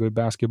not a good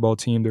basketball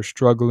team. They're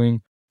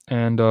struggling,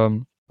 and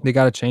they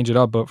got to change it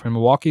up. But from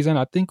Milwaukee's end,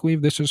 I think we've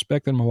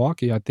disrespected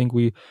Milwaukee. I think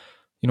we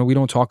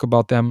don't talk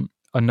about them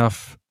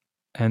enough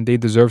and they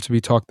deserve to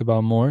be talked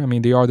about more. I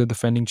mean, they are the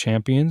defending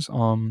champions,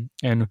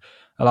 and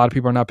a lot of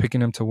people are not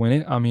picking them to win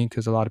it. I mean,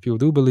 because a lot of people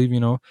do believe,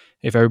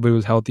 if everybody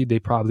was healthy, they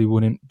probably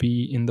wouldn't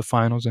be in the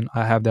finals, and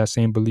I have that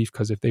same belief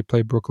because if they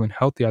play Brooklyn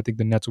healthy, I think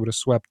the Nets would have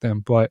swept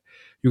them. But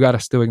you got to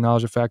still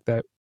acknowledge the fact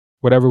that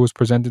whatever was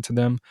presented to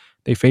them,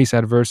 they face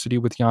adversity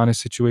with Giannis'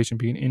 situation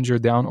being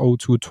injured, down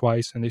 0-2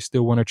 twice, and they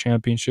still won a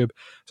championship.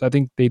 So I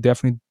think they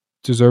definitely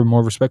deserve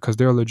more respect because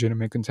they're a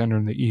legitimate contender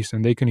in the East,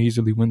 and they can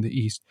easily win the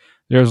East.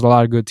 There's a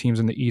lot of good teams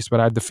in the East,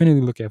 but I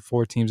definitely look at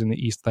four teams in the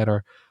East that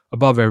are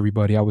above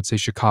everybody. I would say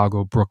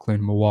Chicago,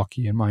 Brooklyn,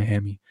 Milwaukee, and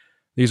Miami.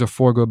 These are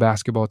four good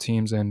basketball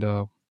teams, and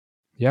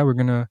yeah, we're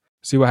gonna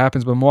see what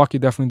happens. But Milwaukee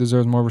definitely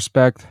deserves more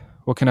respect.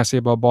 What can I say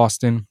about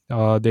Boston?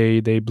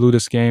 They blew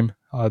this game.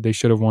 They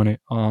should have won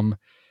it.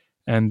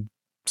 And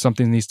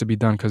something needs to be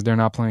done because they're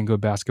not playing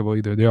good basketball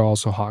either. They're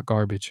also hot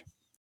garbage.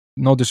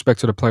 No disrespect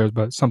to the players,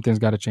 but something's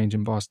got to change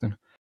in Boston.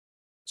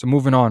 So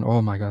moving on.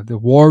 Oh my God, the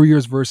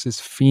Warriors versus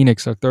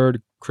Phoenix, our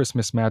third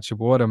Christmas matchup.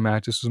 What a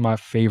match! This was my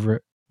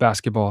favorite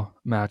basketball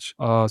match.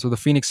 So the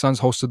Phoenix Suns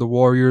hosted the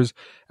Warriors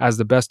as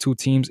the best two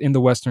teams in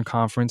the Western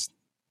Conference.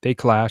 They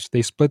clashed.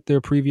 They split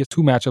their previous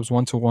two matchups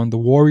 1-1. The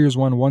Warriors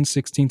won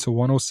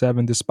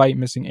 116-107 despite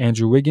missing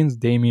Andrew Wiggins,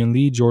 Damian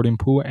Lee, Jordan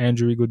Poole,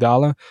 Andrew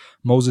Iguodala,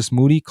 Moses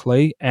Moody,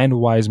 Clay, and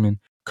Wiseman.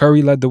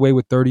 Curry led the way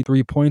with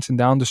 33 points, and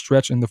down the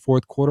stretch in the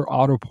fourth quarter,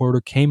 Otto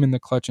Porter came in the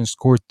clutch and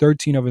scored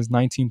 13 of his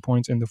 19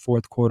 points in the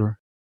fourth quarter.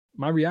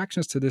 My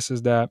reactions to this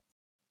is that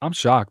I'm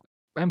shocked.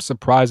 I'm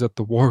surprised that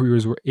the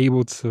Warriors were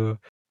able to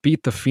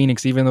beat the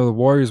Phoenix, even though the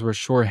Warriors were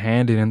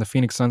short-handed and the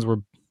Phoenix Suns were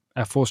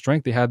at full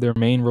strength. They had their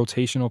main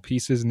rotational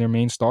pieces and their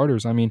main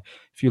starters. I mean,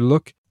 if you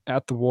look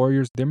at the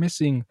Warriors, they're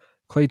missing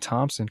Klay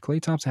Thompson. Klay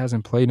Thompson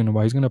hasn't played in a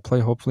while. He's going to play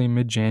hopefully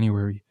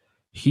mid-January.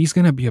 He's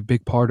going to be a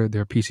big part of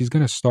their piece. He's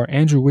going to start.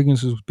 Andrew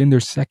Wiggins has been their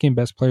second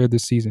best player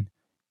this season.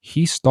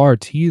 He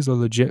starts. He is a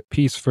legit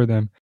piece for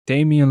them.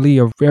 Damian Lee,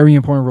 a very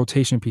important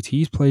rotation piece.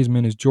 He plays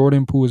minutes.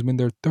 Jordan Poole has been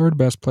their third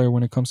best player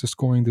when it comes to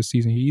scoring this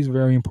season. He's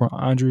very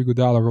important. Andre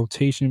Iguodala,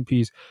 rotation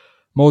piece.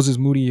 Moses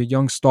Moody, a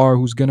young star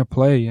who's going to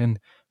play. And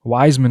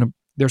Wiseman,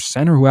 their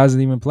center who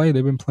hasn't even played.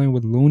 They've been playing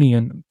with Looney,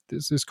 and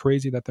this is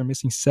crazy that they're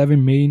missing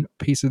seven main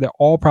pieces. They're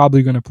all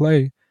probably going to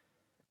play.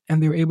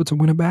 And they were able to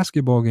win a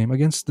basketball game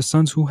against the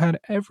Suns, who had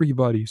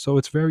everybody. So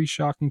it's very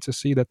shocking to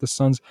see that the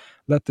Suns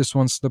let this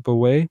one slip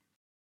away.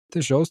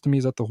 This shows to me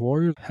is that the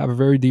Warriors have a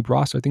very deep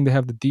roster. I think they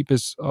have the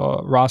deepest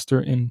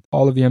roster in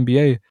all of the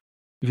NBA.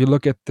 If you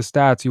look at the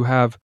stats, you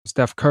have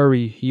Steph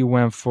Curry. He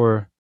went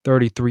for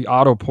 33.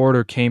 Otto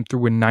Porter came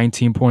through with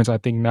 19 points. I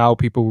think now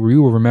people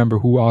will remember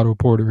who Otto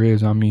Porter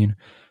is. I mean,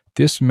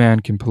 this man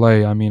can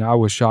play. I mean, I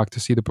was shocked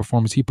to see the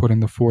performance he put in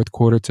the fourth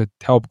quarter to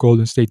help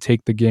Golden State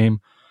take the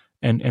game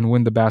and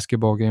win the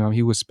basketball game. I mean,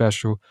 he was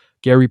special.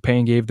 Gary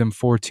Payne gave them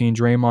 14.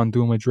 Draymond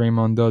doing what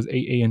Draymond does,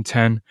 8 and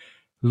 10.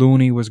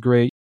 Looney was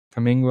great.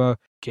 Kuminga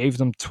gave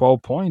them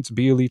 12 points.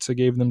 Bielitsa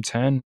gave them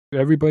 10.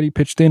 Everybody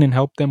pitched in and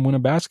helped them win a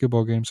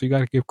basketball game. So you got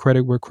to give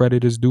credit where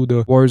credit is due.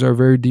 The Warriors are a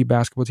very deep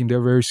basketball team. They're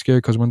very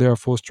scared because when they're at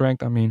full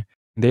strength, I mean,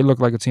 they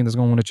look like a team that's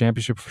going to win a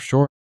championship for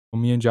sure.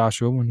 Me and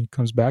Joshua, when he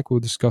comes back, we'll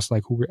discuss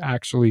like who we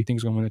actually think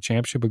is going to win the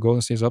championship. But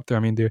Golden State's up there. I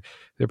mean, they're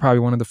probably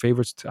one of the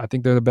favorites. I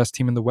think they're the best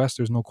team in the West.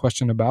 There's no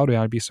question about it.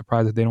 I'd be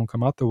surprised if they don't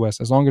come out the West.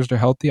 As long as they're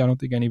healthy, I don't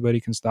think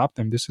anybody can stop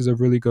them. This is a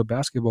really good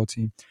basketball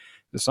team.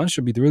 The Suns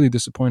should be really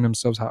disappointing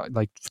themselves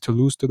to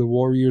lose to the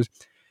Warriors.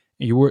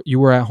 You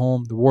were at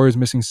home. The Warriors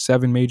missing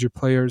 7 major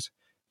players.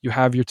 You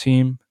have your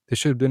team. This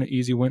should have been an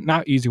easy win.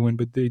 Not easy win,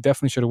 but they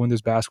definitely should have won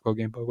this basketball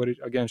game. But what it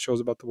again shows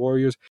about the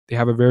Warriors, they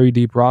have a very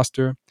deep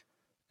roster.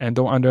 And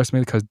don't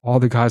underestimate it because all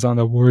the guys on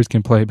the Warriors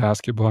can play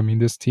basketball. I mean,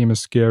 this team is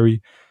scary.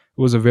 It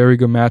was a very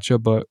good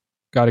matchup, but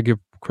got to give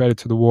credit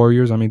to the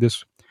Warriors. I mean,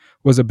 this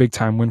was a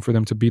big-time win for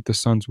them to beat the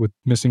Suns with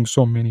missing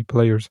so many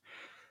players.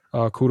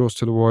 Kudos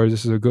to the Warriors.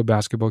 This is a good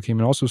basketball team.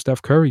 And also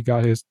Steph Curry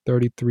got his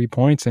 33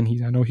 points. And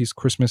I know he's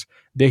Christmas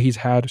Day. He's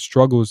had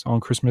struggles on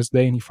Christmas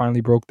Day, and he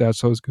finally broke that.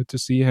 So it's good to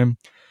see him,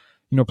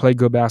 play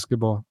good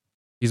basketball.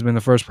 He's been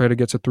the first player to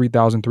get to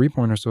 3,000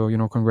 three-pointers. So,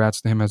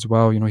 congrats to him as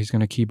well. He's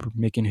going to keep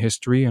making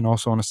history. And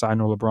also on a side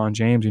note, LeBron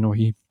James,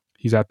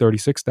 he's at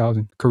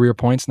 36,000 career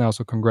points now.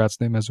 So congrats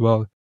to him as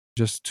well.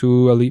 Just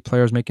 2 elite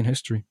players making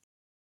history.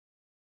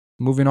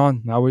 Moving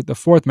on, now with the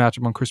fourth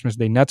matchup on Christmas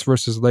Day, Nets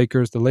versus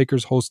Lakers. The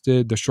Lakers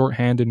hosted the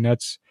shorthanded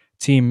Nets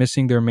team,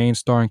 missing their main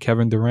star in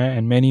Kevin Durant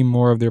and many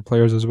more of their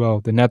players as well.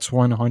 The Nets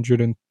won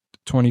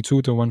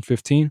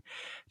 122-115.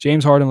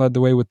 James Harden led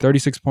the way with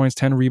 36 points,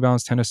 10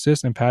 rebounds, 10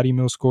 assists, and Patty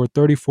Mills scored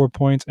 34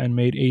 points and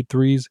made 8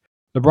 threes.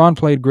 LeBron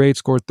played great,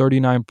 scored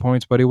 39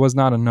 points, but it was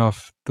not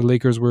enough. The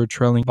Lakers were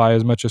trailing by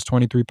as much as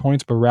 23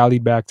 points, but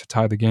rallied back to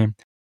tie the game.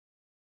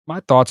 My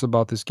thoughts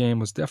about this game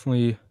was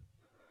definitely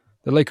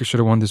the Lakers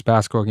should have won this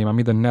basketball game. I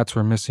mean, the Nets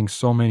were missing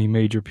so many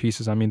major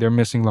pieces. I mean, they're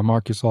missing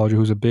LaMarcus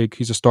Aldridge,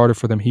 he's a starter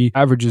for them. He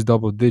averages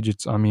double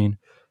digits. I mean,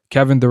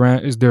 Kevin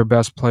Durant is their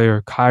best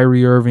player.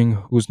 Kyrie Irving,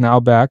 who's now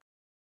back,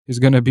 is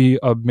going to be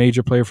a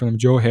major player for them.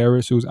 Joe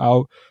Harris, who's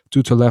out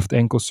due to left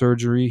ankle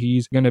surgery,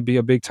 he's going to be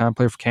a big time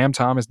player. For Cam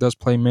Thomas, does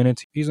play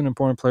minutes. He's an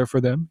important player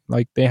for them.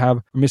 Like they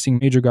have missing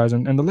major guys,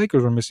 and the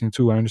Lakers were missing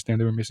too. I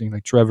understand they were missing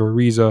like Trevor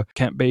Ariza,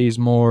 Kent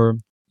Bazemore.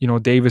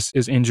 Davis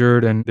is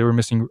injured, and they were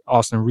missing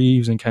Austin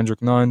Reeves and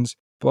Kendrick Nuns.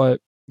 But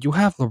you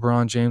have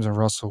LeBron James and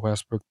Russell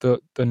Westbrook. The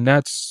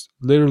Nets,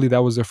 literally,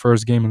 that was their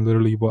first game in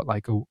literally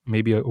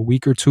maybe a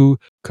week or two,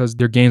 because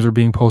their games were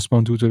being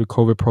postponed due to the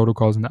COVID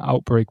protocols and the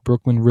outbreak.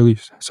 Brooklyn really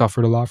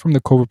suffered a lot from the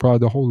COVID problem.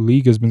 The whole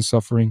league has been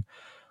suffering.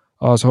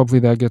 So hopefully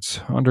that gets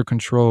under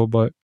control.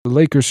 But the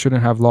Lakers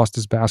shouldn't have lost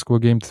this basketball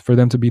game. For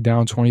them to be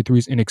down 23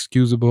 is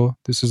inexcusable.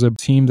 This is a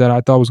team that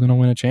I thought was going to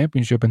win a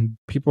championship, and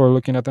people are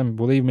looking at them.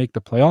 Will they make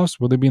the playoffs?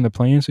 Will they be in the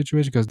play-in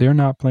situation? Because they're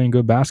not playing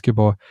good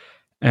basketball.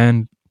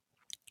 And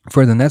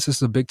for the Nets, this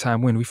is a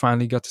big-time win. We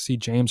finally got to see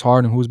James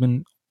Harden, who's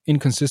been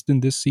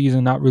inconsistent this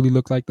season, not really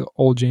look like the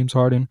old James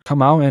Harden,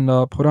 come out and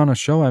put on a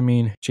show. I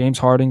mean, James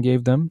Harden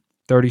gave them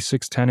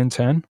 36, 10, and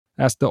 10.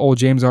 That's the old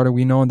James Harden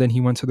we know. And then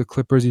he went to the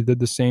Clippers. He did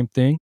the same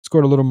thing.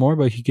 Scored a little more,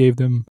 but he gave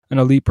them an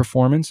elite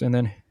performance. And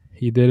then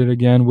he did it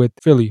again with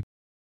Philly.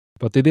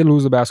 But they did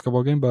lose the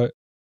basketball game. But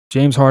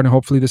James Harden,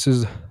 hopefully this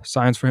is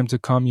signs for him to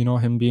come,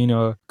 him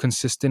being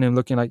consistent and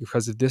looking like,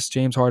 because if this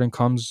James Harden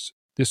comes,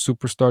 this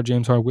superstar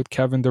James Harden with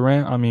Kevin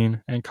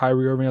Durant, and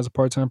Kyrie Irving as a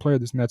part-time player,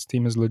 this Nets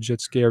team is legit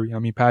scary.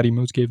 Patty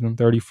Mills gave them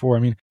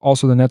 34.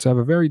 Also the Nets have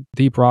a very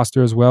deep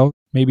roster as well.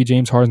 Maybe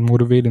James Harden's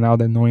motivated now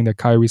that knowing that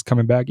Kyrie's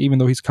coming back, even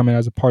though he's coming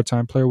as a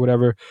part-time player,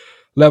 whatever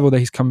level that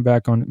he's coming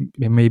back on,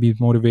 maybe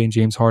motivating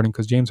James Harden,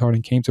 because James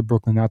Harden came to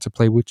Brooklyn not to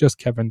play with just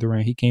Kevin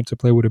Durant. He came to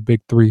play with a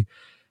big three.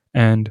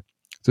 And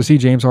to see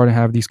James Harden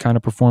have these kind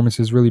of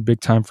performances, really big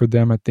time for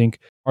them. I think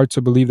hard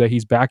to believe that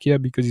he's back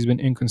yet because he's been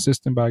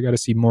inconsistent, but I got to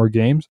see more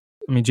games.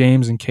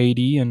 James and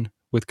KD and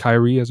with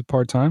Kyrie as a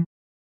part-time,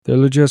 they're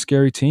legit a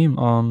scary team.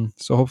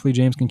 So hopefully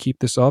James can keep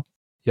this up.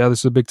 Yeah, this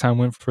is a big time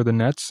win for the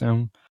Nets,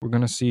 and we're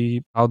going to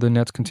see how the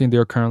Nets continue.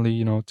 They're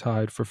currently,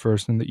 tied for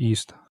first in the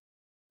East.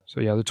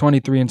 So yeah, they're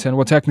 23-10.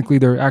 Well, technically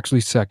they're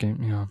actually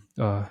second.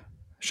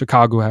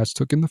 Chicago has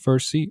taken the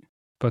first seat,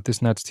 but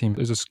this Nets team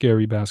is a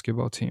scary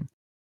basketball team.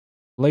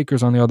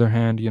 Lakers, on the other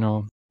hand,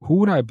 who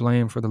would I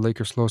blame for the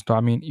Lakers' slow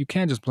start? You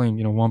can't just blame,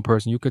 one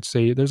person. You could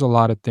say there's a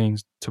lot of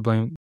things to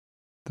blame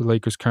the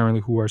Lakers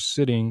currently, who are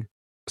sitting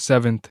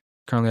seventh,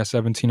 currently at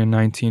 17 and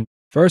 19.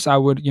 First, I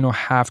would,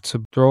 have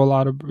to throw a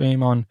lot of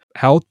blame on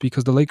health,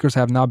 because the Lakers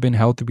have not been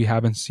healthy. We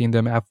haven't seen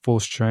them at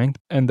full strength,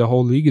 and the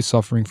whole league is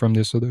suffering from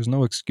this, so there's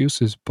no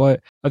excuses.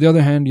 But on the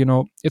other hand,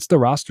 it's the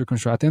roster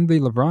construct. At the end of the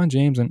day, LeBron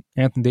James and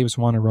Anthony Davis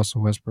wanted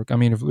Russell Westbrook.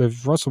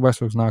 If Russell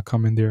Westbrook's not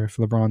coming there, if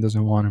LeBron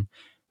doesn't want him,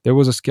 there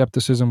was a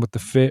skepticism with the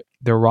fit,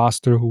 their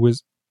roster, who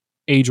is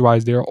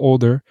age-wise, they're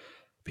older.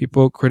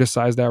 People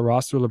criticize that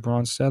roster.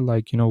 LeBron said,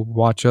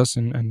 watch us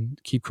and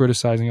keep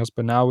criticizing us.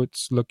 But now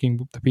it's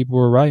looking, the people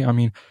were right.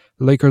 The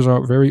Lakers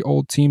are a very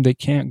old team. They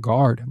can't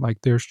guard.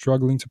 They're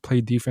struggling to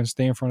play defense,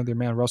 stay in front of their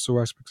man. Russell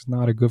Westbrook is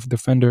not a good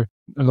defender.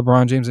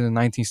 LeBron James in the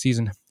 19th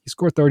season, he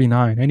scored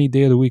 39. Any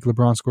day of the week,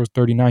 LeBron scores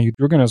 39.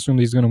 You're going to assume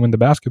he's going to win the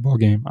basketball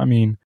game.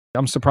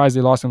 I'm surprised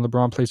they lost and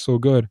LeBron played so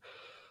good.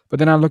 But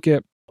then I look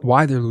at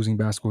why they're losing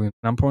basketball games.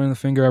 I'm pointing the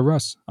finger at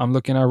Russ. I'm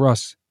looking at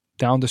Russ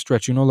down the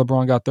stretch.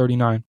 LeBron got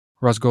 39.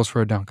 Russ goes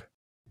for a dunk.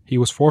 He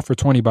was 4 for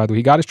 20, by the way.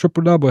 He got his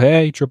triple-double.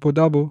 Hey,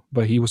 triple-double.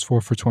 But he was 4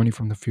 for 20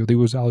 from the field. He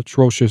was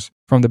atrocious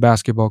from the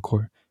basketball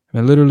court.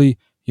 Literally,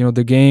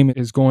 the game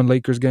is going,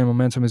 Lakers game,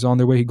 momentum is on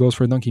their way. He goes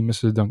for a dunk. He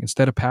misses a dunk.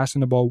 Instead of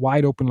passing the ball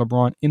wide open,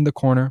 LeBron in the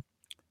corner,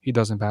 he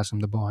doesn't pass him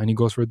the ball. And he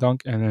goes for a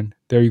dunk. And then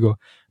there you go.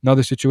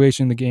 Another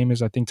situation. The game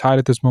is, I think, tied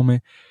at this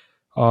moment.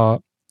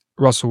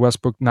 Russell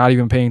Westbrook not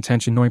even paying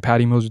attention, knowing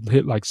Patty Mills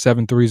hit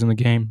 7 threes in the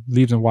game,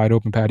 leaves him wide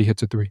open. Patty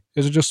hits a three.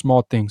 These are just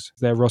small things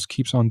that Russ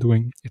keeps on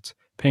doing. It's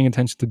paying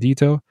attention to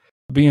detail,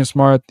 being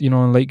smart,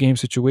 in late game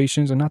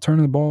situations, and not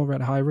turning the ball over at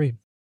a high rate.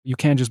 You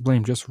can't just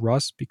blame just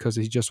Russ because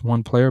he's just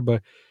one player,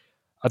 but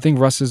I think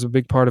Russ is a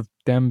big part of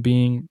them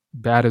being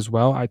bad as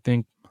well. I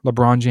think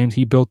LeBron James,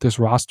 he built this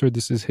roster.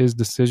 This is his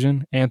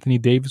decision. Anthony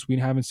Davis, we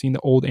haven't seen the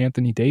old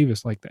Anthony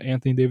Davis. The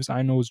Anthony Davis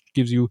I know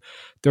gives you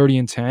 30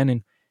 and 10,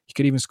 and he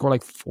could even score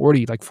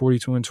 40,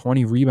 42 and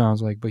 20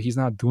 rebounds. But he's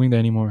not doing that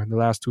anymore. The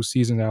last 2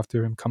 seasons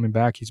after him coming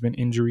back, he's been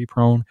injury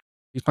prone.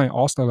 He's playing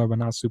all-star level,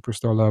 not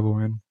superstar level.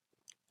 And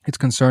it's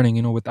concerning.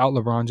 Without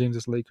LeBron James,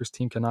 this Lakers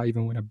team cannot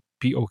even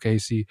beat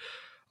OKC.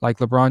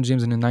 LeBron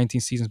James in the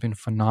 19th season has been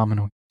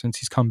phenomenal. Since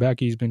he's come back,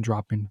 he's been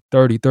dropping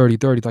 30, 30,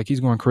 30. He's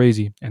going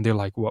crazy. And they're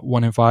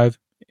 1-5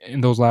 in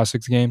those last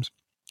 6 games.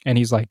 And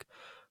he's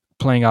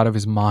playing out of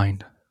his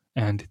mind.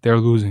 And they're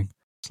losing.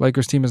 This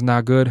Lakers team is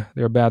not good.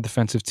 They're a bad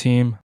defensive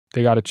team.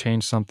 They got to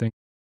change something.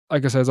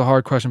 Like I said, it's a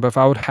hard question, but if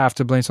I would have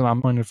to blame something,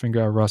 I'm pointing the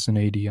finger at Russ and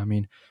AD.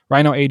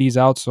 Right now AD's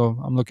out, so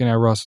I'm looking at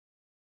Russ.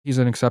 He's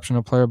an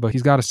exceptional player, but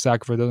he's got a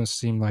sack for it. Doesn't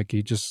seem like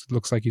he just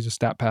looks like he's a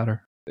stat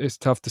patter. It's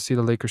tough to see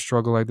the Lakers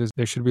struggle like this.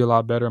 They should be a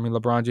lot better.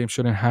 LeBron James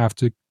shouldn't have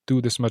to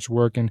do this much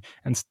work and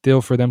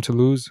still for them to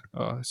lose.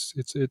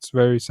 It's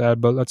very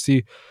sad, but let's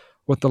see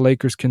what the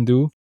Lakers can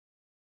do.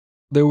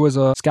 There was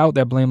a scout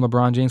that blamed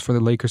LeBron James for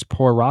the Lakers'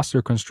 poor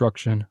roster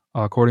construction.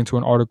 According to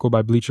an article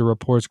by Bleacher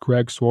Report's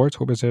Greg Swartz,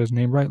 hope I said his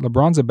name right,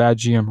 LeBron's a bad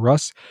GM.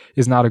 Russ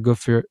is not a good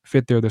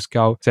fit there, the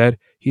scout said.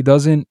 He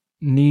doesn't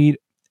need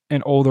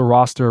an older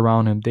roster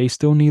around him. They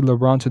still need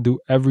LeBron to do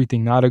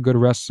everything, not a good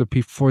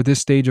recipe for this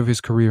stage of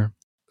his career.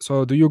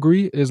 So do you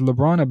agree? Is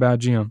LeBron a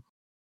bad GM?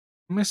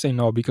 I'm going to say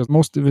no because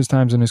most of his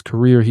times in his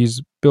career,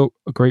 he's built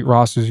great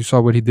rosters. You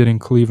saw what he did in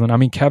Cleveland. I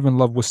mean, Kevin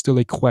Love was still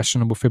a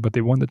questionable fit, but they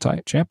won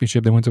the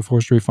championship. They went to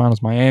 4 straight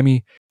finals.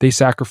 Miami, they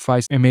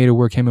sacrificed and made it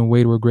work. Him and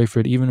Wade were a great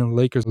fit. Even in the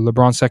Lakers,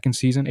 LeBron's second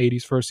season,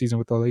 80's first season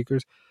with the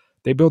Lakers,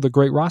 they built a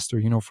great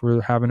roster,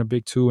 for having a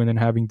big two and then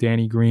having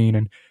Danny Green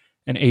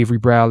and Avery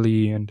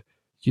Bradley and,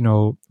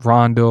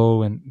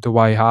 Rondo and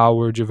Dwight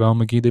Howard,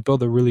 JaVale McGee. They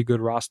built a really good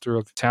roster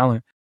of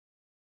talent.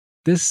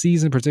 This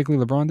season,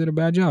 particularly, LeBron did a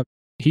bad job.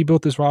 He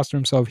built this roster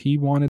himself. He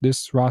wanted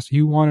this roster.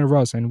 He wanted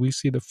Russ, and we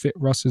see the fit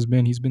Russ has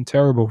been. He's been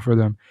terrible for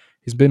them.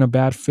 He's been a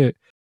bad fit.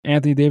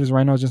 Anthony Davis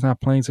right now is just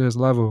not playing to his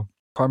level.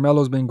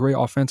 Carmelo's been great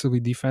offensively,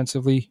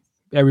 defensively.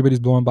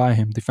 Everybody's blowing by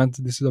him.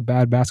 This is a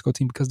bad basketball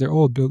team because they're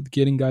old.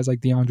 Getting guys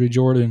like DeAndre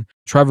Jordan.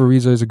 Trevor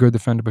Ariza is a good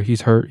defender, but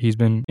he's hurt. He's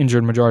been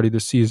injured majority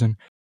this season.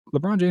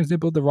 LeBron James did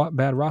build a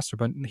bad roster,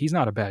 but he's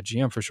not a bad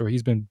GM for sure.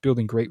 He's been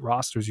building great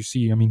rosters. You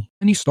see, I mean,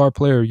 any star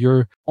player,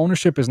 your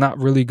ownership is not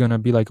really going to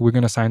be like, we're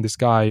going to sign this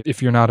guy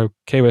if you're not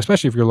okay with,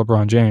 especially if you're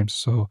LeBron James.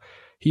 So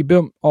he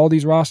built all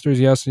these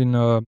rosters, yes, in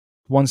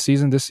one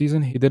season. This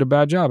season, he did a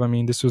bad job. I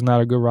mean, this was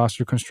not a good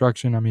roster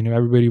construction. I mean,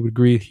 everybody would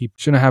agree he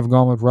shouldn't have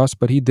gone with Russ,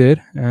 but he did,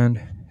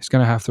 and he's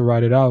going to have to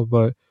ride it out.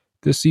 But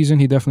this season,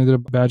 he definitely did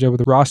a bad job with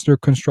the roster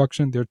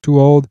construction. They're too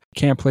old,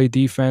 can't play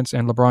defense,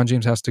 and LeBron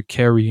James has to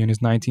carry in his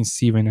 19th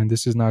season, and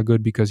this is not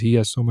good because he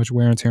has so much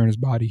wear and tear in his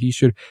body. He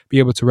should be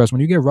able to rest. When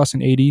you get Russ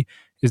and AD,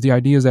 the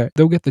idea is that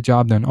they'll get the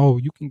job done. Oh,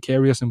 you can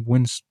carry us and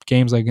win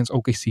games like against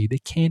OKC. They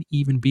can't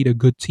even beat a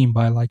good team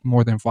by like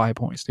more than 5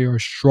 points. They are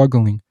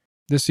struggling.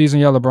 This season,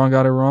 yeah, LeBron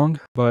got it wrong,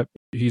 but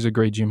he's a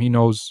great GM. He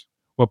knows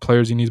what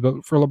players he needs.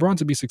 But for LeBron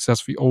to be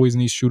successful, he always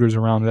needs shooters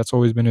around. That's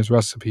always been his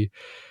recipe.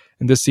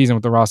 And this season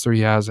with the roster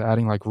he has,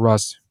 adding like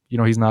Russ,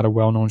 he's not a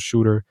well-known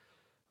shooter.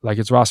 Like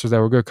it's rosters that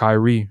were good.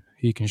 Kyrie,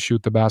 he can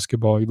shoot the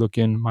basketball. You look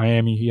in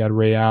Miami, he had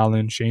Ray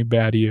Allen, Shane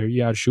Battier. He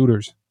had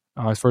shooters.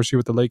 His first year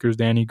with the Lakers,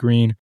 Danny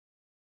Green.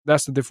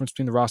 That's the difference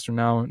between the roster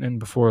now and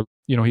before.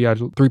 He had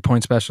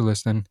 3-point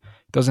specialist, and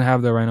doesn't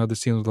have that right now this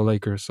season with the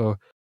Lakers. So,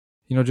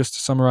 just to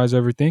summarize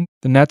everything,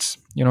 the Nets,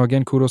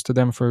 again, kudos to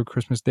them for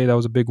Christmas Day. That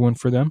was a big win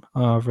for them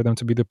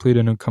to be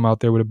depleted and come out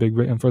there with a big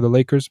win. And for the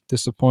Lakers,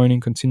 disappointing,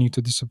 continue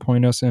to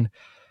disappoint us. And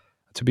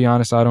to be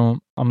honest, I'm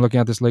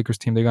looking at this Lakers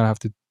team. They're going to have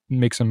to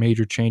make some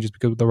major changes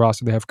because with the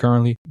roster they have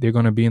currently, they're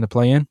going to be in the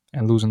play-in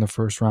and lose in the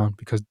first round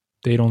because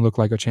they don't look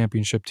like a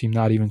championship team,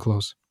 not even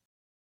close.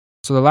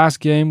 So the last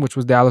game, which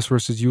was Dallas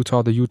versus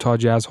Utah, the Utah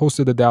Jazz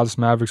hosted the Dallas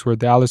Mavericks, where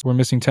Dallas were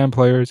missing 10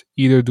 players,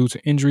 either due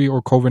to injury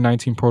or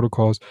COVID-19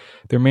 protocols.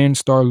 Their main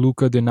star,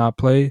 Luka, did not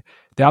play.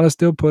 Dallas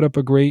still put up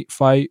a great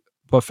fight,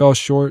 but fell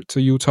short to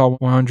Utah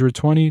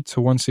 120 to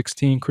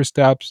 116.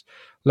 Kristaps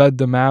led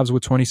the Mavs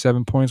with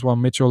 27 points, while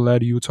Mitchell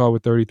led Utah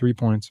with 33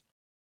 points.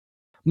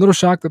 I'm a little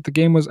shocked that the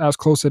game was as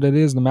close as it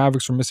is. The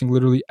Mavericks were missing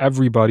literally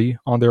everybody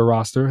on their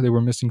roster. They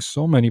were missing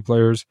so many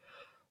players.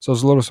 So I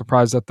was a little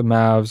surprised that the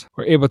Mavs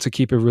were able to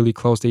keep it really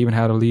close. They even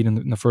had a lead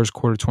in the first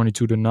quarter,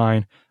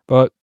 22-9.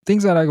 But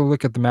things that I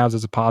look at the Mavs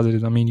as a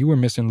positive. I mean, you were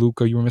missing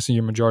Luka. You were missing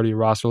your majority of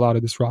roster. A lot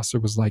of this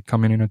roster was like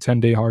coming in a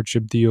 10-day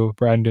hardship deal.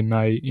 Brandon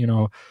Knight, a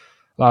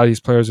lot of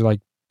these players are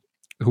like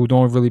who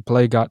don't really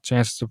play got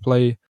chances to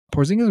play.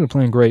 Porzingis has been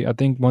playing great. I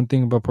think one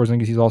thing about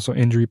Porzingis, he's also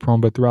injury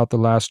prone, but throughout the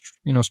last,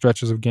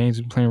 stretches of games,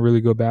 he's been playing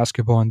really good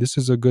basketball. And this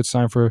is a good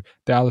sign for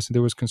Dallas.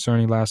 There was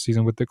concerning last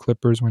season with the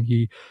Clippers when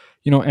he,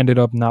 ended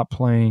up not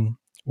playing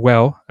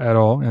well at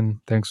all. And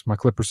thanks, my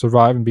Clippers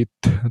survived and beat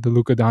the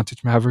Luka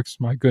Doncic Mavericks.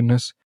 My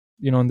goodness.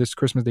 In this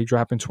Christmas, they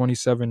dropped in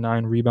 27,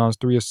 9 rebounds,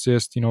 3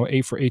 assists,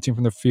 8 for 18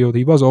 from the field.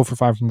 He was 0 for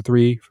 5 from the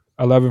 3,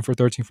 11 for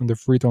 13 from the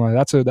free throw line.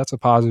 That's a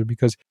positive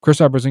because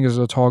Kristaps Porzingis is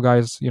a tall guy.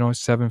 He's,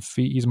 7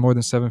 feet. He's more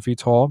than 7 feet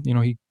tall.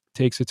 He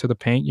takes it to the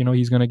paint.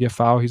 He's going to get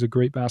fouled. He's a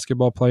great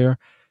basketball player.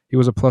 He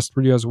was a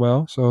 +3 as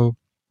well. So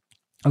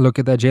I look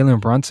at that.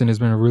 Jalen Brunson has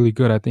been really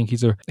good. I think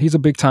he's a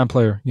big time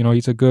player.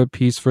 He's a good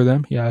piece for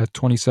them. He had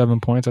 27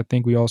 points. I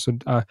think we also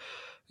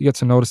you get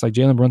to notice like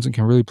Jalen Brunson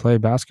can really play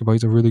basketball.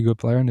 He's a really good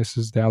player, and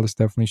Dallas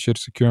definitely should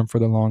secure him for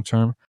the long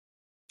term.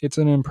 It's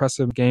an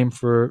impressive game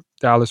for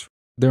Dallas.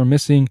 They're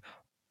missing,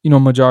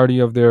 majority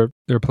of their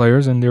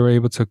players, and they were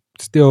able to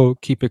still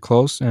keep it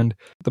close. And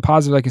the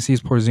positive I can see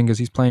is Porzingis.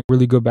 He's playing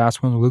really good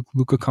basketball.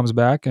 Luka comes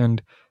back,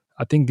 and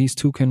I think these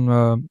two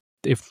can,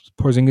 if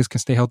Porzingis can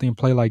stay healthy and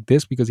play like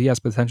this, because he has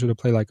potential to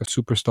play like a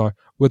superstar.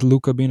 With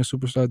Luka being a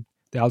superstar,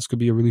 Dallas could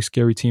be a really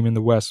scary team in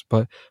the West,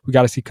 but we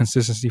got to see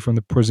consistency from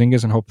the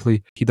Porzingis, and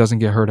hopefully he doesn't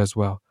get hurt as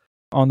well.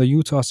 On the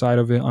Utah side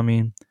of it, I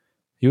mean,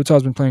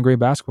 Utah's been playing great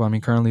basketball. I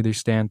mean, currently they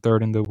stand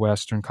third in the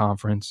Western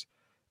Conference.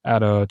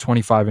 at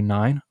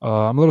 25-9.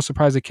 I'm a little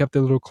surprised they kept it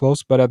a little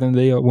close, but at the end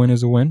of the day, a win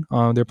is a win.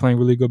 They're playing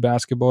really good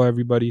basketball.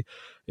 Everybody,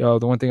 the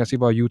one thing I see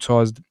about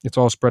Utah is it's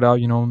all spread out.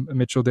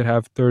 Mitchell did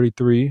have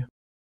 33.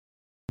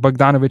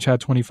 Bogdanovich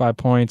had 25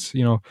 points.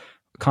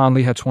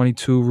 Conley had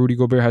 22. Rudy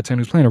Gobert had 10.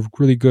 He was playing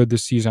really good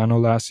this season. I know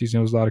last season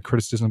there was a lot of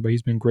criticism, but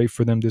he's been great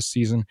for them this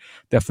season.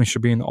 Definitely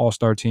should be in the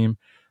All-Star team.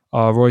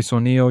 Royce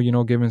O'Neal,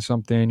 giving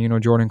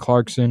something. Jordan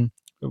Clarkson,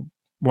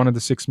 one of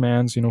the six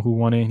mans, who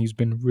won it. And he's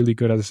been really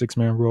good at the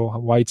six-man role.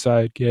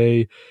 Whiteside,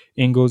 Gay,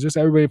 Ingles, just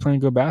everybody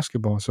playing good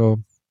basketball.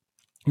 So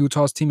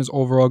Utah's team is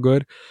overall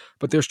good,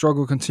 but their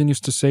struggle continues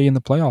to stay in the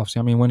playoffs.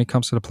 I mean, when it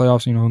comes to the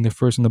playoffs, when they're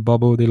first in the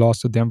bubble, they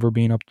lost to Denver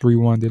being up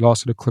 3-1. They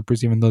lost to the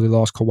Clippers, even though they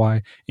lost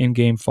Kawhi in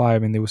game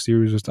 5, and the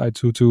series was tied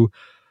 2-2.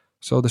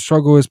 So the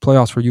struggle is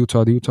playoffs for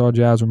Utah. The Utah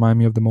Jazz remind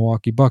me of the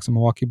Milwaukee Bucks. The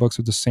Milwaukee Bucks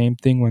were the same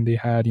thing when they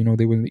had,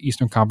 they were in the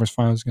Eastern Conference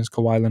Finals against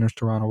Kawhi Leonard's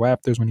Toronto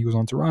Raptors when he was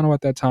on Toronto at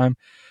that time.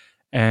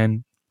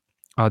 And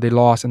they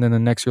lost, and then the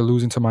next year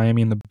losing to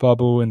Miami in the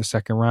bubble in the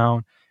second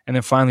round, and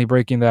then finally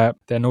breaking that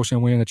notion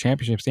of winning the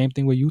championship. Same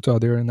thing with Utah.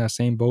 They're in that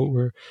same boat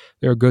where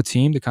they're a good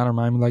team. They kind of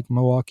remind me like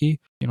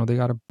Milwaukee. They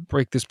got to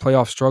break this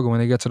playoff struggle. When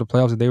they get to the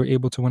playoffs, if they were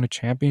able to win a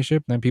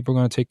championship, then people are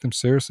going to take them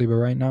seriously. But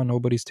right now,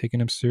 nobody's taking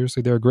them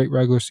seriously. They're a great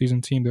regular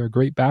season team. They're a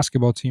great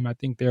basketball team. I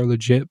think they're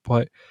legit,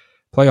 but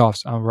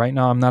playoffs. Right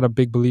now, I'm not a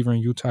big believer in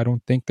Utah. I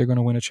don't think they're going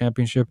to win a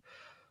championship.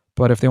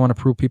 But if they want to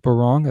prove people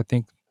wrong, I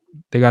think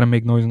they got to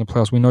make noise in the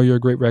playoffs. We know you're a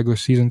great regular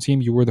season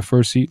team. You were the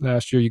first seed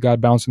last year. You got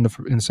bounced in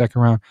the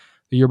second round.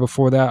 The year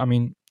before that, I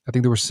mean, I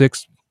think there were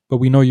 6. But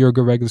we know you're a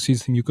good regular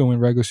season team. You can win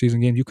regular season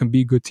games. You can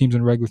beat good teams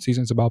in regular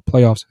season. It's about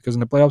playoffs. Because in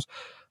the playoffs,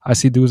 I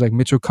see dudes like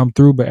Mitchell come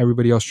through, but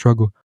everybody else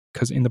struggle.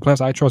 Because in the playoffs,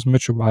 I trust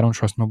Mitchell, but I don't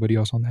trust nobody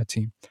else on that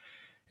team.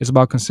 It's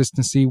about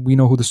consistency. We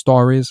know who the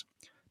star is.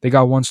 They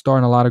got one star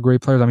and a lot of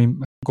great players. I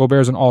mean,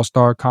 Gobert's an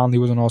all-star. Conley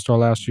was an all-star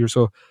last year.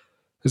 So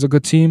it's a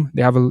good team.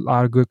 They have a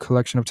lot of good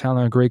collection of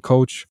talent, a great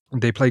coach.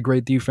 They play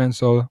great defense.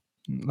 So,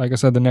 like I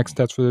said, the next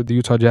steps for the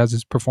Utah Jazz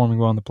is performing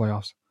well in the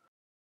playoffs.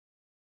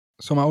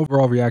 So my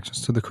overall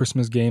reactions to the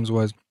Christmas games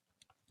was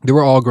they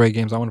were all great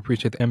games. I want to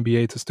appreciate the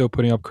NBA to still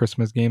putting up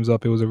Christmas games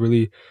up. It was a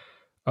really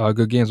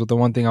good games. But the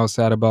one thing I was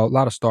sad about, a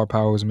lot of star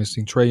power was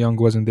missing. Trae Young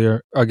wasn't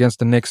there against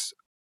the Knicks.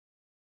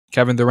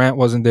 Kevin Durant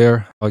wasn't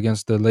there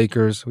against the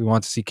Lakers. We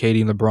want to see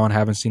KD and LeBron.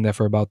 Haven't seen that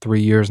for about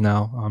 3 years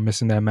now. I'm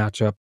missing that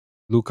matchup.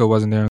 Luka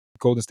wasn't there.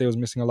 Golden State was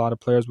missing a lot of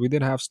players. We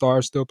did have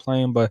stars still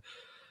playing, but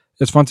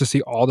it's fun to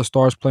see all the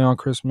stars play on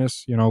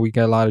Christmas. We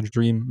get a lot of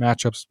dream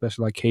matchups,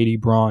 especially like KD,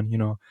 Braun,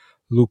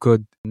 Luka,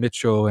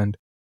 Mitchell, and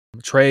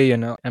Trey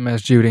and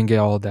MSG. We didn't get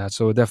all of that.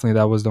 So definitely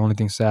that was the only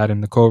thing sad.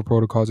 And the COVID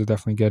protocols are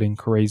definitely getting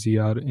crazy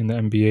out in the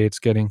NBA. It's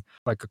getting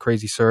like a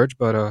crazy surge,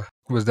 but it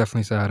was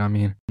definitely sad. I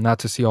mean, not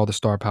to see all the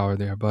star power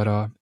there,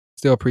 but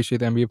still appreciate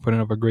the NBA putting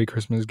up a great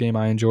Christmas game.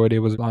 I enjoyed it. It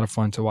was a lot of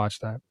fun to watch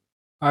that.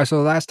 All right, so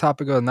the last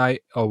topic of the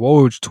night,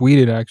 Woj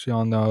tweeted actually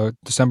on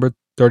December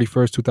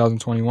 31st,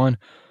 2021,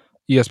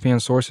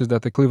 ESPN sources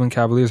that the Cleveland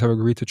Cavaliers have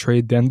agreed to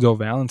trade Denzel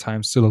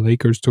Valentine to the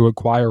Lakers to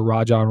acquire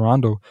Rajon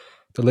Rondo.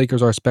 The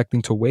Lakers are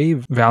expecting to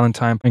waive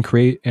Valentine and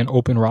create an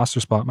open roster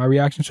spot. My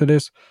reaction to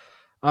this,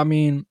 I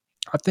mean,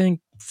 I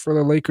think for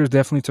the Lakers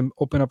definitely to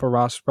open up a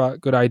roster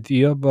spot, good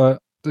idea, but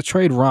to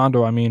trade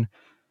Rondo, I mean,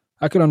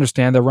 I could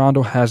understand that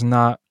Rondo has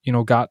not,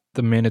 got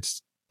the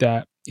minutes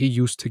that he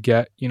used to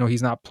get.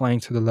 He's not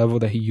playing to the level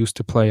that he used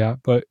to play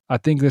at. But I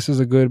think this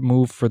is a good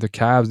move for the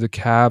Cavs. The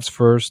Cavs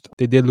first,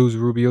 they did lose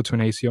Rubio to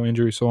an ACL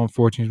injury, so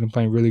unfortunately he's been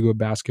playing really good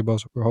basketball.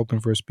 So we're hoping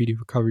for a speedy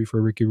recovery for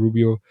Ricky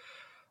Rubio.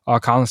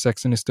 Colin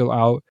Sexton is still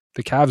out.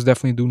 The Cavs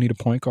definitely do need a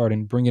point guard,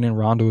 and bringing in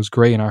Rondo is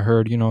great. And I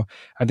heard,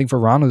 I think for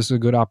Rondo, this is a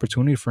good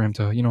opportunity for him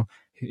to,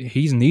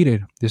 he's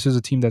needed. This is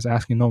a team that's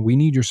asking, no, we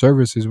need your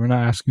services. We're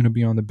not asking you to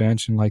be on the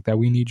bench and like that.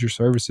 We need your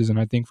services. And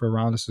I think for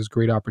Rondo, this is a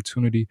great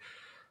opportunity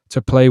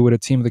to play with a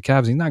team of the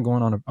Cavs. He's not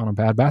going on a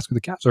bad basket.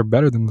 The Cavs are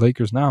better than the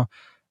Lakers now.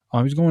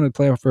 He's going to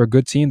play for a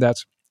good team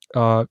that's,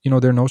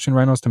 their notion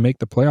right now is to make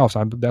the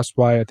playoffs. That's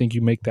why I think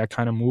you make that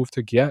kind of move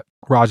to get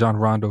Rajon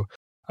Rondo,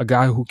 a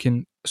guy who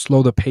can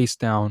slow the pace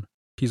down.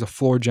 He's a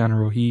floor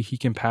general. He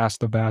can pass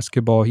the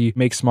basketball. He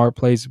makes smart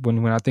plays.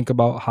 When I think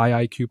about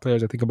high IQ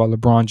players, I think about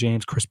LeBron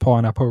James, Chris Paul,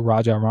 and I put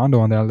Rajon Rondo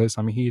on that list.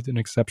 I mean, he's an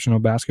exceptional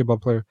basketball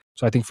player.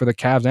 So I think for the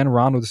Cavs and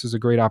Rondo, this is a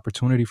great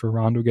opportunity for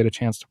Rondo to get a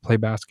chance to play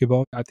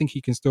basketball. I think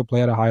he can still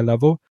play at a high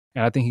level,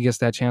 and I think he gets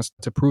that chance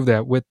to prove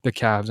that with the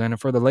Cavs. And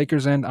for the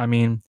Lakers end, I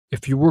mean,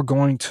 if you were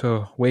going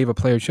to waive a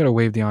player, you should have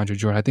waived DeAndre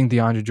Jordan. I think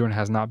DeAndre Jordan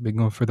has not been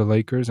good for the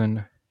Lakers,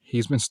 and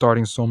he's been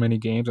starting so many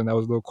games, and that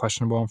was a little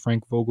questionable on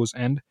Frank Vogel's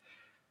end.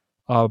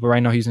 But right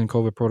now he's in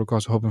COVID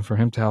protocols, so hoping for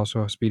him to have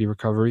a speedy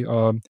recovery.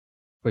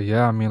 But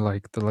yeah, I mean,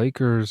 like the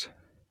Lakers,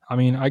 I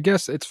mean, I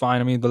guess it's fine.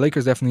 I mean, the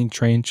Lakers definitely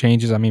train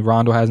changes. I mean,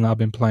 Rondo has not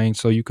been playing,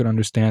 so you could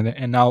understand it.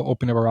 And now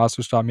open up a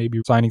roster spot, maybe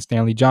signing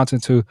Stanley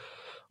Johnson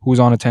who's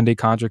on a 10-day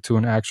contract to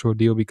an actual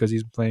deal because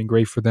he's playing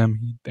great for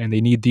them, and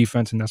they need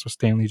defense, and that's what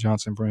Stanley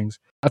Johnson brings.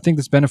 I think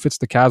this benefits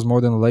the Cavs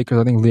more than the Lakers.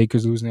 I think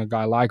Lakers losing a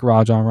guy like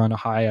Rajon Rondo, a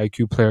high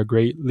IQ player,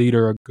 great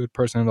leader, a good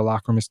person in the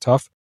locker room is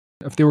tough.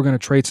 If they were going to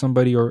trade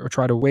somebody or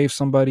try to waive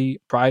somebody,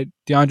 try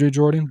DeAndre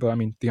Jordan. But I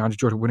mean, DeAndre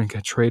Jordan wouldn't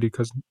get traded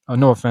because,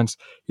 no offense,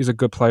 he's a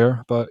good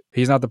player, but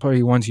he's not the player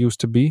he once used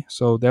to be.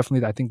 So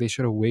definitely, I think they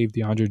should have waived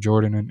DeAndre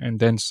Jordan and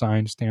then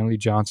signed Stanley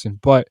Johnson.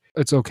 But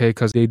it's okay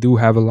because they do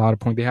have a lot of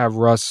points. They have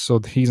Russ, so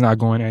he's not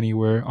going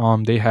anywhere.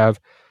 They have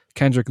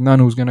Kendrick Nunn,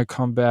 who's going to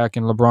come back,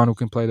 and LeBron, who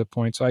can play the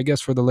point. So I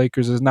guess for the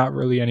Lakers, there's not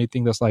really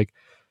anything that's like,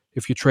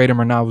 if you trade him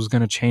or not, was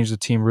going to change the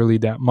team really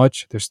that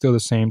much. They're still the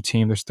same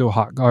team. They're still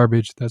hot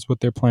garbage. That's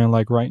what they're playing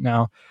like right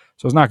now.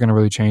 So it's not going to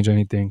really change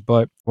anything.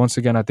 But once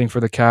again, I think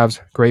for the Cavs,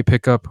 great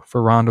pickup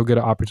for Rondo, get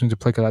an opportunity to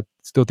play because I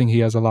still think he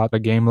has a lot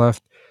of game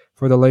left.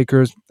 For the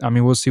Lakers, I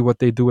mean, we'll see what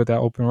they do with that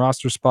open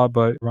roster spot,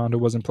 but Rondo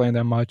wasn't playing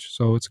that much.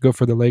 So it's good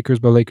for the Lakers,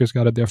 but Lakers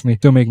got to definitely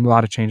still make a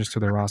lot of changes to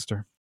their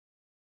roster.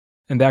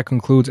 And that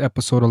concludes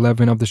episode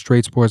 11 of the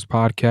Straight Sports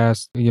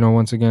Podcast.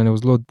 Once again, it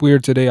was a little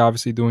weird today,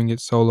 obviously doing it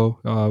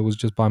solo. It was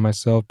just by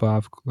myself.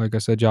 But like I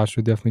said, Josh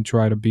would definitely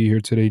try to be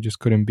here today. Just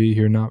couldn't be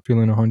here, not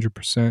feeling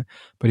 100%.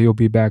 But he'll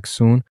be back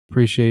soon.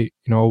 Appreciate,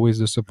 always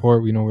the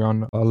support. We're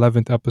on the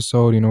 11th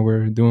episode.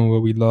 We're doing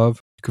what we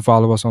love. You can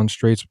follow us on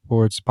Straight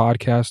Sports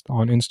Podcast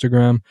on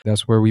Instagram.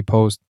 That's where we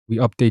post. We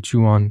update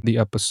you on the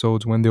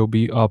episodes when they'll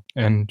be up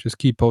and just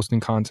keep posting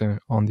content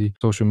on the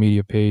social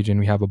media page. And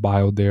we have a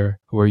bio there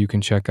where you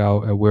can check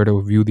out where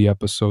to view the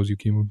episodes. You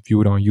can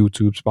view it on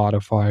YouTube,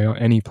 Spotify, or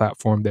any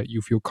platform that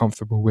you feel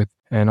comfortable with.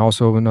 And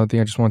also another thing,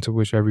 I just want to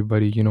wish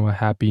everybody, a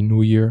happy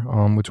new year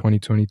with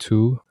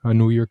 2022. A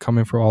new year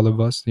coming for all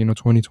of us.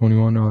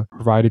 2021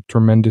 provided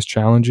tremendous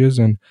challenges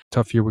and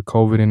tough year with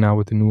COVID, and now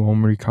with the new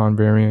Omicron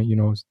variant,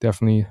 it's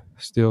definitely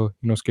still,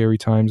 scary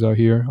times out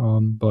here.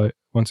 But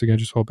once again,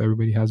 just hope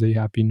everybody has a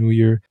happy new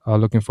year.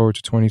 Looking forward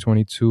to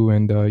 2022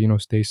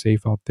 and, stay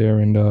safe out there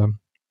and,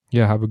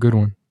 yeah, have a good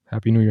one.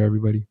 Happy New Year,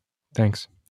 everybody. Thanks.